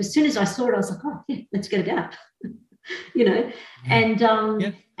seizure? But as soon as I saw it, I was like, oh, yeah, let's get it out, Yeah.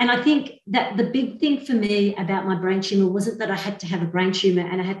 And I think that the big thing for me about my brain tumour wasn't that I had to have a brain tumour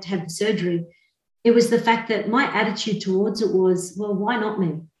and I had to have the surgery. It was the fact that my attitude towards it was, well, why not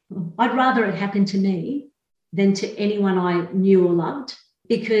me? I'd rather it happen to me than to anyone I knew or loved.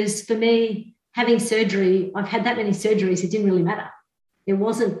 Because for me, having surgery, I've had that many surgeries, it didn't really matter. It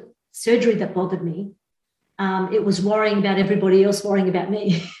wasn't surgery that bothered me. It was worrying about everybody else worrying about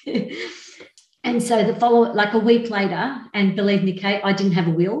me. And so like a week later, and believe me, Kate, I didn't have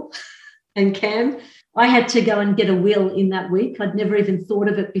a will. And Cam, I had to go and get a will in that week. I'd never even thought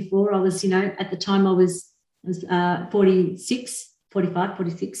of it before. I was, at the time I was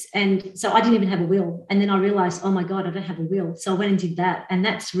 46. And so I didn't even have a will. And then I realized, oh my God, I don't have a will. So I went and did that. And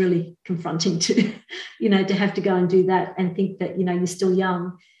that's really confronting to, to have to go and do that and think that, you're still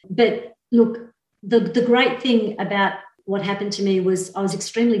young. But look, the great thing about what happened to me was I was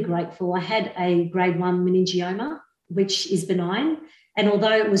extremely grateful. I had a grade 1 meningioma, which is benign. And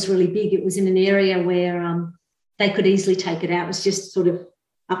although it was really big, it was in an area where they could easily take it out. It was just sort of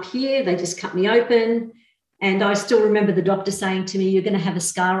up here. They just cut me open. And I still remember the doctor saying to me, you're going to have a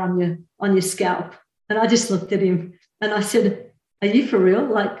scar on your scalp. And I just looked at him and I said, are you for real?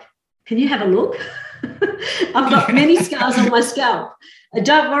 Like, can you have a look? I've got many scars on my scalp.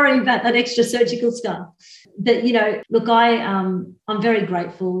 Don't worry about that extra surgical scar. But, look, I'm very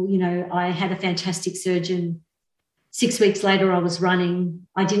grateful. I had a fantastic surgeon. 6 weeks later, I was running.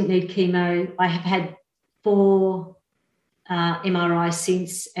 I didn't need chemo. I have had 4 MRIs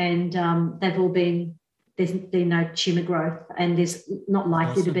since, and they've all been, there's been no tumour growth, and there's not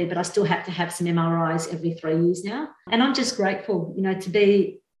likely to be, but I still have to have some MRIs every 3 years now. And I'm just grateful, to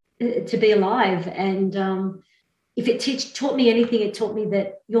be alive. And if it taught me anything, it taught me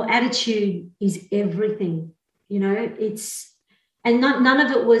that your attitude is everything. And none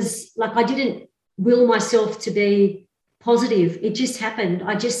of it was like I didn't will myself to be positive. It just happened.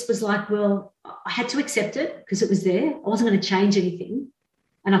 I just was like, well, I had to accept it because it was there. I wasn't going to change anything,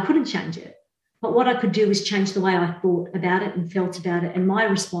 and I couldn't change it. But what I could do was change the way I thought about it and felt about it and my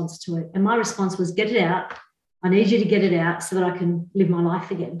response to it. And my response was, get it out. I need you to get it out so that I can live my life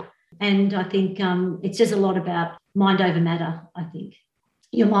again. And I think it says a lot about mind over matter, I think.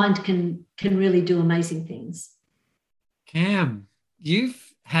 Your mind can really do amazing things. Cam,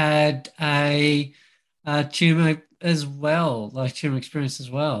 you've had a tumor as well, like tumor experience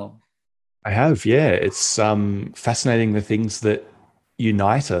as well. I have, yeah. It's fascinating the things that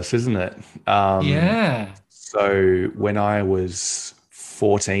unite us, isn't it? Yeah. So when I was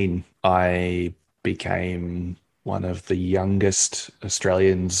 14, I became one of the youngest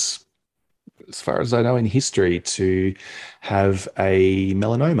Australians, as far as I know, in history to have a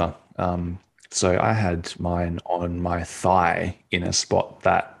melanoma. So I had mine on my thigh in a spot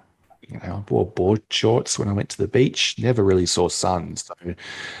that, I wore board shorts when I went to the beach, never really saw sun. So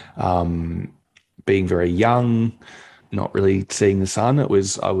um, being very young, not really seeing the sun, I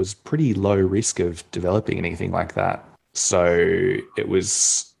was pretty low risk of developing anything like that. So it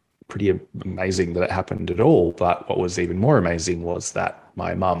was pretty amazing that it happened at all. But what was even more amazing was that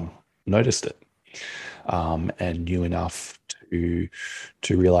my mum noticed it and knew enough to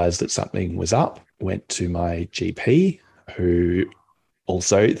realize that something was up. Went to my GP, who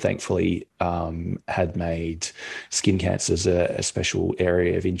also thankfully had made skin cancers a special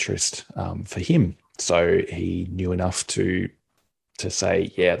area of interest for him. So he knew enough to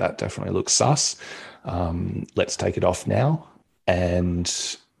say, yeah, that definitely looks sus. Let's take it off now.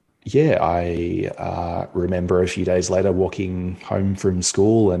 And yeah, I remember a few days later walking home from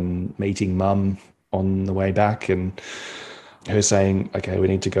school and meeting mum on the way back and her saying, okay, we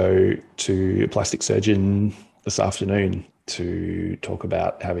need to go to a plastic surgeon this afternoon to talk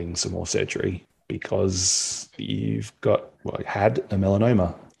about having some more surgery because you've had a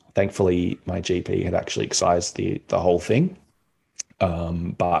melanoma. Thankfully, my GP had actually excised the whole thing,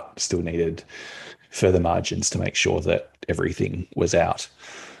 but still needed further margins to make sure that everything was out.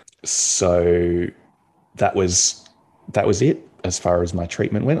 So that was it as far as my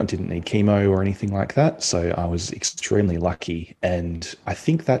treatment went. I didn't need chemo or anything like that. So I was extremely lucky. And I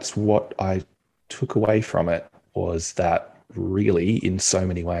think that's what I took away from it was that really, in so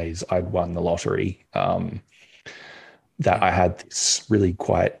many ways, I'd won the lottery. That I had this really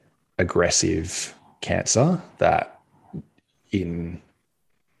quite aggressive cancer that in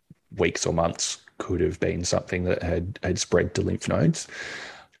weeks or months could have been something that had spread to lymph nodes.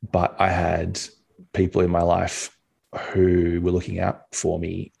 But I had people in my life who were looking out for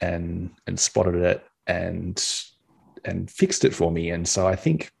me and spotted it and fixed it for me. And so I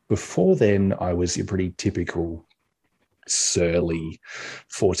think before then I was a pretty typical surly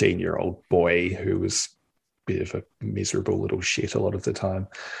 14-year-old boy who was a bit of a miserable little shit a lot of the time.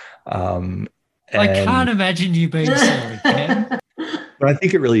 I can't imagine you being silly, Cam. But I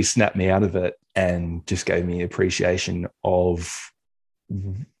think it really snapped me out of it and just gave me appreciation of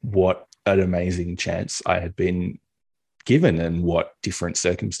what an amazing chance I had been given and what different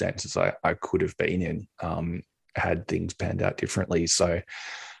circumstances I could have been in had things panned out differently. So,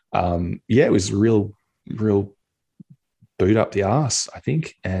 yeah, it was real boot up the arse, I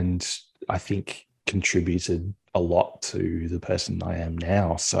think. And I think contributed a lot to the person I am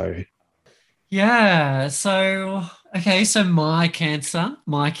now. So, Yeah. So, okay. So my cancer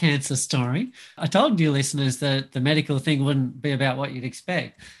story. I told you listeners that the medical thing wouldn't be about what you'd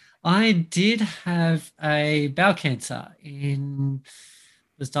expect. I did have a bowel cancer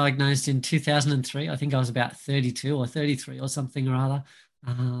was diagnosed in 2003. I think I was about 32 or 33 or something or other.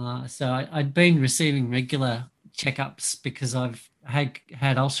 So I'd been receiving regular checkups because I've had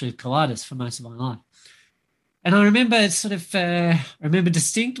ulcerative colitis for most of my life. And I remember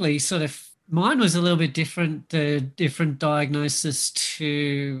distinctly mine was a little bit different, different diagnosis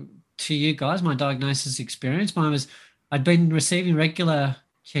to you guys, my diagnosis experience. I'd been receiving regular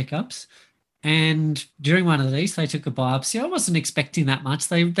checkups. And during one of these, they took a biopsy. I wasn't expecting that much.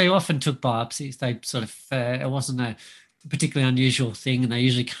 They often took biopsies. They it wasn't a particularly unusual thing. And they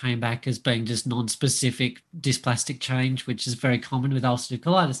usually came back as being just non-specific dysplastic change, which is very common with ulcerative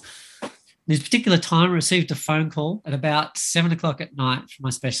colitis. This particular time, I received a phone call at about 7 o'clock at night from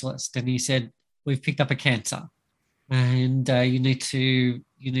my specialist. And he said, we've picked up a cancer and you need to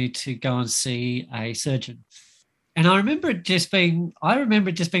go and see a surgeon. And I remember it just being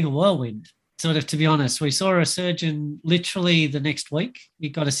a whirlwind. Sort of, to be honest, we saw a surgeon literally the next week. He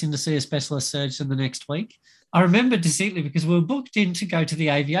got us in to see a specialist surgeon the next week. I remember distinctly because we were booked in to go to the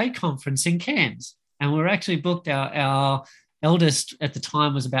AVA conference in Cairns. And we were actually booked, our eldest at the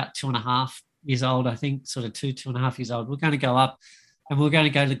time was about 2.5 years old, I think, sort of 2.5 years old. We're going to go up and we're going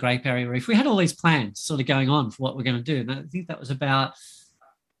to go to the Great Barrier Reef. We had all these plans sort of going on for what we're going to do. And I think that was about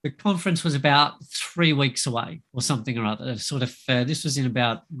the conference was about 3 weeks away or something or other, sort of, this was in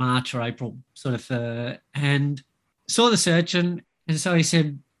about March or April, sort of, and saw the surgeon. And so he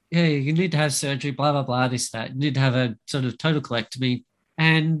said, yeah, you need to have surgery, blah, blah, blah, this, that. You need to have a sort of total colectomy.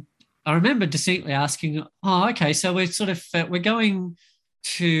 And I remember distinctly asking, oh, okay, so we're sort of, we're going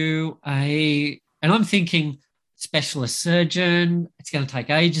to and I'm thinking, specialist surgeon, it's going to take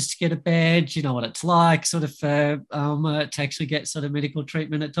ages to get a bed, you know what it's like, sort of, to actually get sort of medical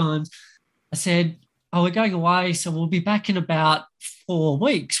treatment at times. I said, oh, we're going away, so we'll be back in about 4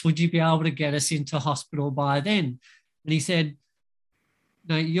 weeks. Would you be able to get us into hospital by then? And he said,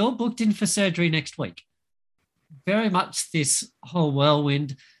 no, you're booked in for surgery next week. Very much this whole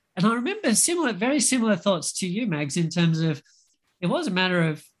whirlwind. And I remember very similar thoughts to you, Mags, in terms of it was a matter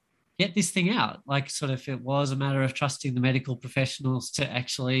of get this thing out. Like, sort of, it was a matter of trusting the medical professionals to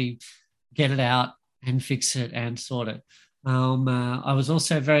actually get it out and fix it and sort it. I was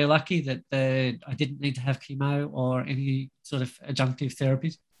also very lucky that I didn't need to have chemo or any sort of adjunctive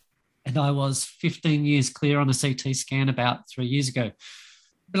therapies. And I was 15 years clear on a CT scan about 3 years ago.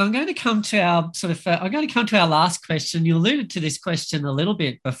 But I'm going to come to our last question. You alluded to this question a little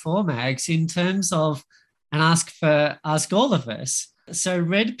bit before, Mags, in terms of, and ask all of us. So,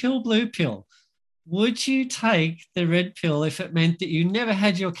 red pill, blue pill. Would you take the red pill if it meant that you never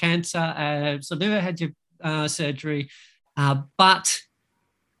had your cancer, so never had your surgery, but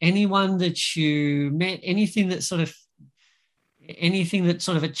anyone that you met, anything that sort of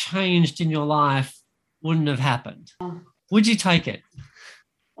had changed in your life wouldn't have happened? Would you take it?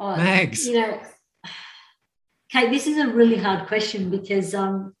 Oh, Mags. Kate, this is a really hard question because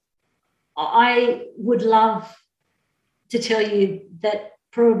I would love to tell you that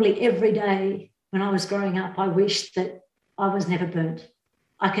probably every day when I was growing up, I wished that I was never burnt.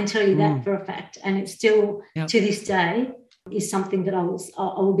 I can tell you that for a fact. And it's still, to this day, is something that I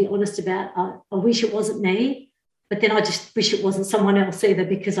will be honest about. I wish it wasn't me, but then I just wish it wasn't someone else either,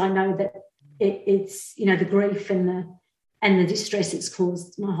 because I know that it's, the grief and the distress it's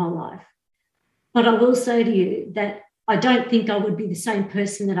caused my whole life. But I will say to you that I don't think I would be the same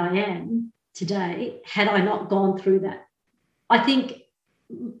person that I am today had I not gone through that. I think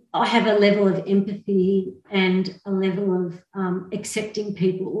I have a level of empathy and a level of accepting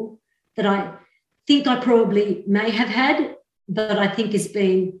people that I think I probably may have had, but I think has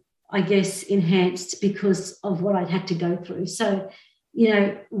been, I guess, enhanced because of what I'd had to go through. So,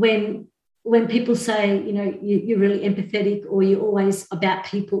 when people say, you're really empathetic or you're always about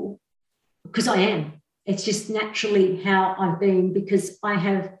people, because I am. It's just naturally how I've been, because I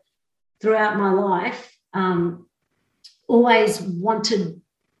have, throughout my life, always wanted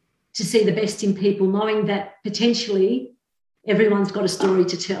to see the best in people, knowing that potentially everyone's got a story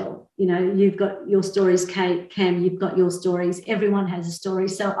to tell. You've got your stories, Kate, Cam, you've got your stories. Everyone has a story.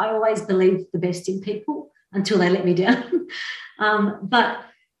 So I always believe the best in people until they let me down. But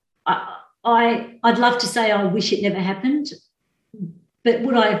I'd love to say I wish it never happened. But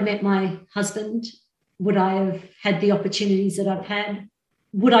would I have met my husband? Would I have had the opportunities that I've had?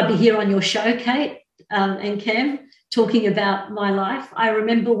 Would I be here on your show, Kate and Cam, talking about my life? I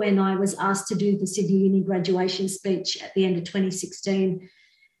remember when I was asked to do the Sydney Uni graduation speech at the end of 2016,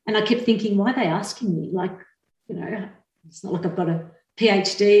 and I kept thinking, why are they asking me? Like, it's not like I've got a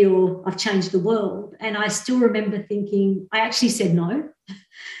PhD or I've changed the world. And I still remember thinking, I actually said no,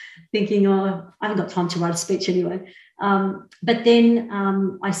 thinking, I haven't got time to write a speech anyway. But then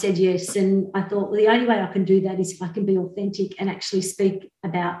I said yes, and I thought, well, the only way I can do that is if I can be authentic and actually speak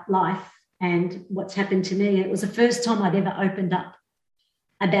about life and what's happened to me. It was the first time I'd ever opened up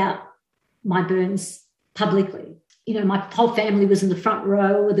about my burns publicly. My whole family was in the front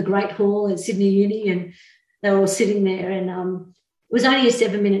row of the Great Hall at Sydney Uni, and they were all sitting there, and it was only a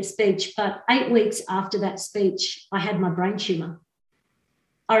 7-minute speech, but 8 weeks after that speech, I had my brain tumour.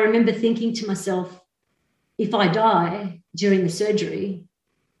 I remember thinking to myself, if I die during the surgery,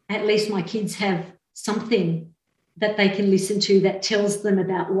 at least my kids have something that they can listen to that tells them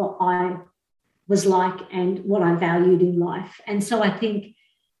about what I was like and what I valued in life. And so I think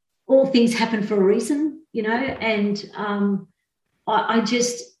all things happen for a reason, and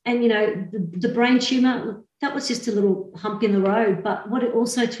the brain tumour, that was just a little hump in the road. But what it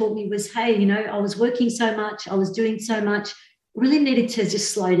also taught me was, hey, I was working so much, I was doing so much, really needed to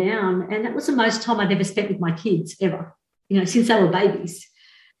just slow down. And that was the most time I'd ever spent with my kids ever, since they were babies.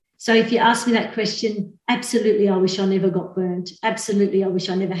 So if you ask me that question, absolutely, I wish I never got burnt. Absolutely, I wish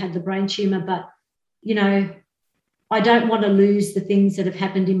I never had the brain tumour. But, I don't want to lose the things that have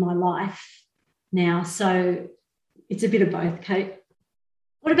happened in my life now. So it's a bit of both, Kate.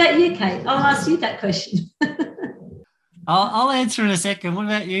 What about you, Kate? I'll ask you that question. I'll answer in a second. What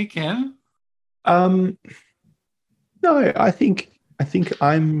about you, Kim? Um, no, I think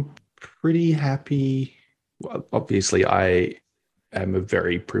I'm pretty happy. Well, obviously, I am a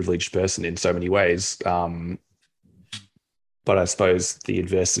very privileged person in so many ways. But I suppose the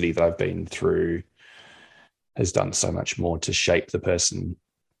adversity that I've been through has done so much more to shape the person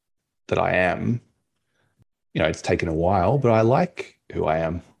that I am. It's taken a while, but I like who I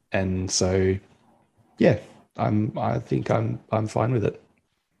am. And so, yeah, I think I'm fine with it.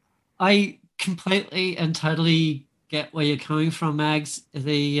 I completely and totally get where you're coming from, Mags.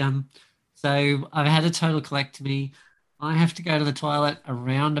 So I've had a total colectomy. I have to go to the toilet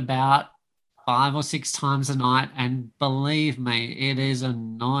around about 5 or 6 times a night, and believe me, it is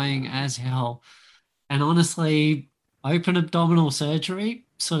annoying as hell. And honestly, open abdominal surgery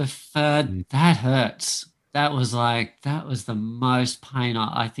sort of Mm. that hurts. That was the most pain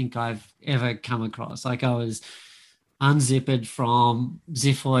I think I've ever come across. Like I was unzippered from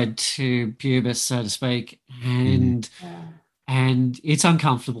xiphoid to pubis, so to speak, Mm. and it's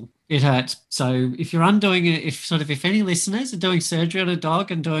uncomfortable. It hurts. So if you're undoing it, if any listeners are doing surgery on a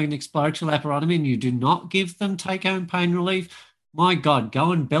dog and doing an exploratory laparotomy and you do not give them take-home pain relief, my God,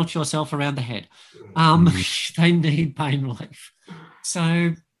 go and belt yourself around the head. Um, Mm. they need pain relief.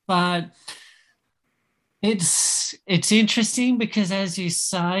 So, but it's interesting because, as you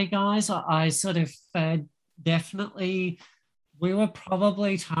say, guys, I sort of definitely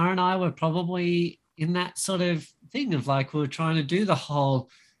Tara and I were probably in that sort of thing of like we were trying to do the whole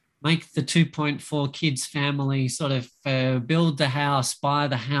make the 2.4 kids family, sort of build the house, buy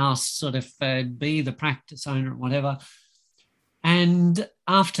the house, sort of be the practice owner, whatever. And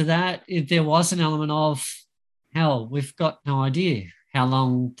after that, there was an element of, hell, we've got no idea how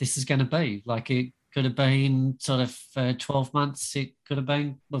long this is going to be. Like it could have been sort of 12 months, it could have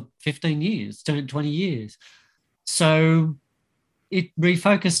been 15 years, 20 years. So it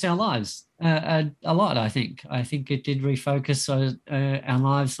refocused our lives a lot, I think. I think it did refocus our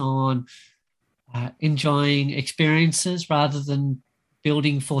lives on enjoying experiences rather than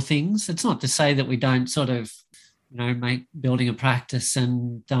building for things. It's not to say that we don't sort of, make building a practice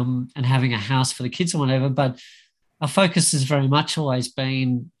and having a house for the kids or whatever, but our focus has very much always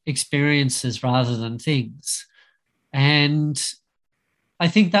been experiences rather than things. And I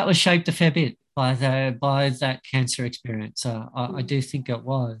think that was shaped a fair bit by that cancer experience. I do think it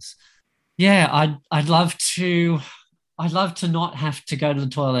was. Yeah, I'd love to not have to go to the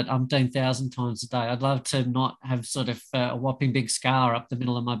toilet 10,000 times a day. I'd love to not have sort of a whopping big scar up the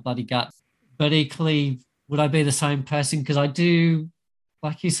middle of my bloody gut. But equally, would I be the same person? Because I do,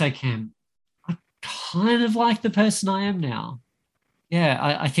 like you say, Cam, I kind of like the person I am now.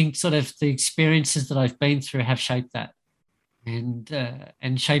 Yeah, I think sort of the experiences that I've been through have shaped that and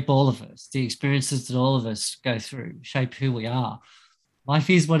shape all of us. The experiences that all of us go through shape who we are. Life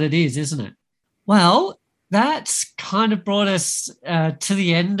is what it is, isn't it? Well, that's kind of brought us to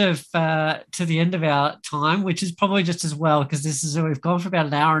the end of our time, which is probably just as well because we've gone for about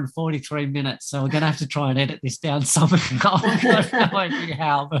an hour and 43 minutes, so we're going to have to try and edit this down somehow. I've got no idea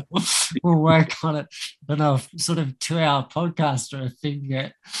how, but we'll work on it. I don't know if sort of 2-hour podcast or a thing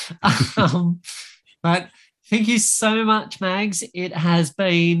yet. Um, but thank you so much, Mags. It has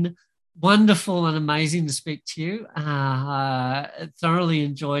been wonderful and amazing to speak to you. Thoroughly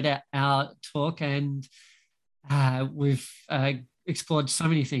enjoyed our talk, and we've explored so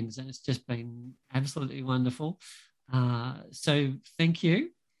many things, and it's just been absolutely wonderful. So thank you.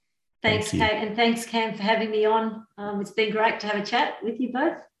 Thanks, Thank you. Kate, and thanks, Cam, for having me on. It's been great to have a chat with you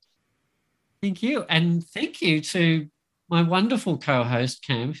both. Thank you. And thank you to my wonderful co-host,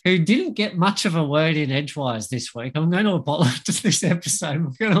 Cam, who didn't get much of a word in edgewise this week. I'm going to apologize this episode.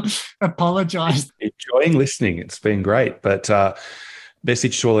 I'm going to apologize. Enjoying listening. It's been great. But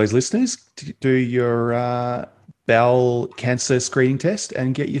message to all those listeners, do your bowel cancer screening test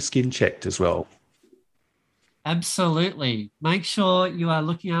and get your skin checked as well. Absolutely. Make sure you are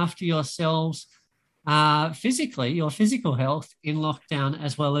looking after yourselves physically, your physical health in lockdown,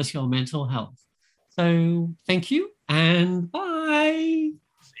 as well as your mental health. So thank you and bye.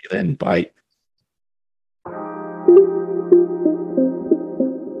 See you then. Bye.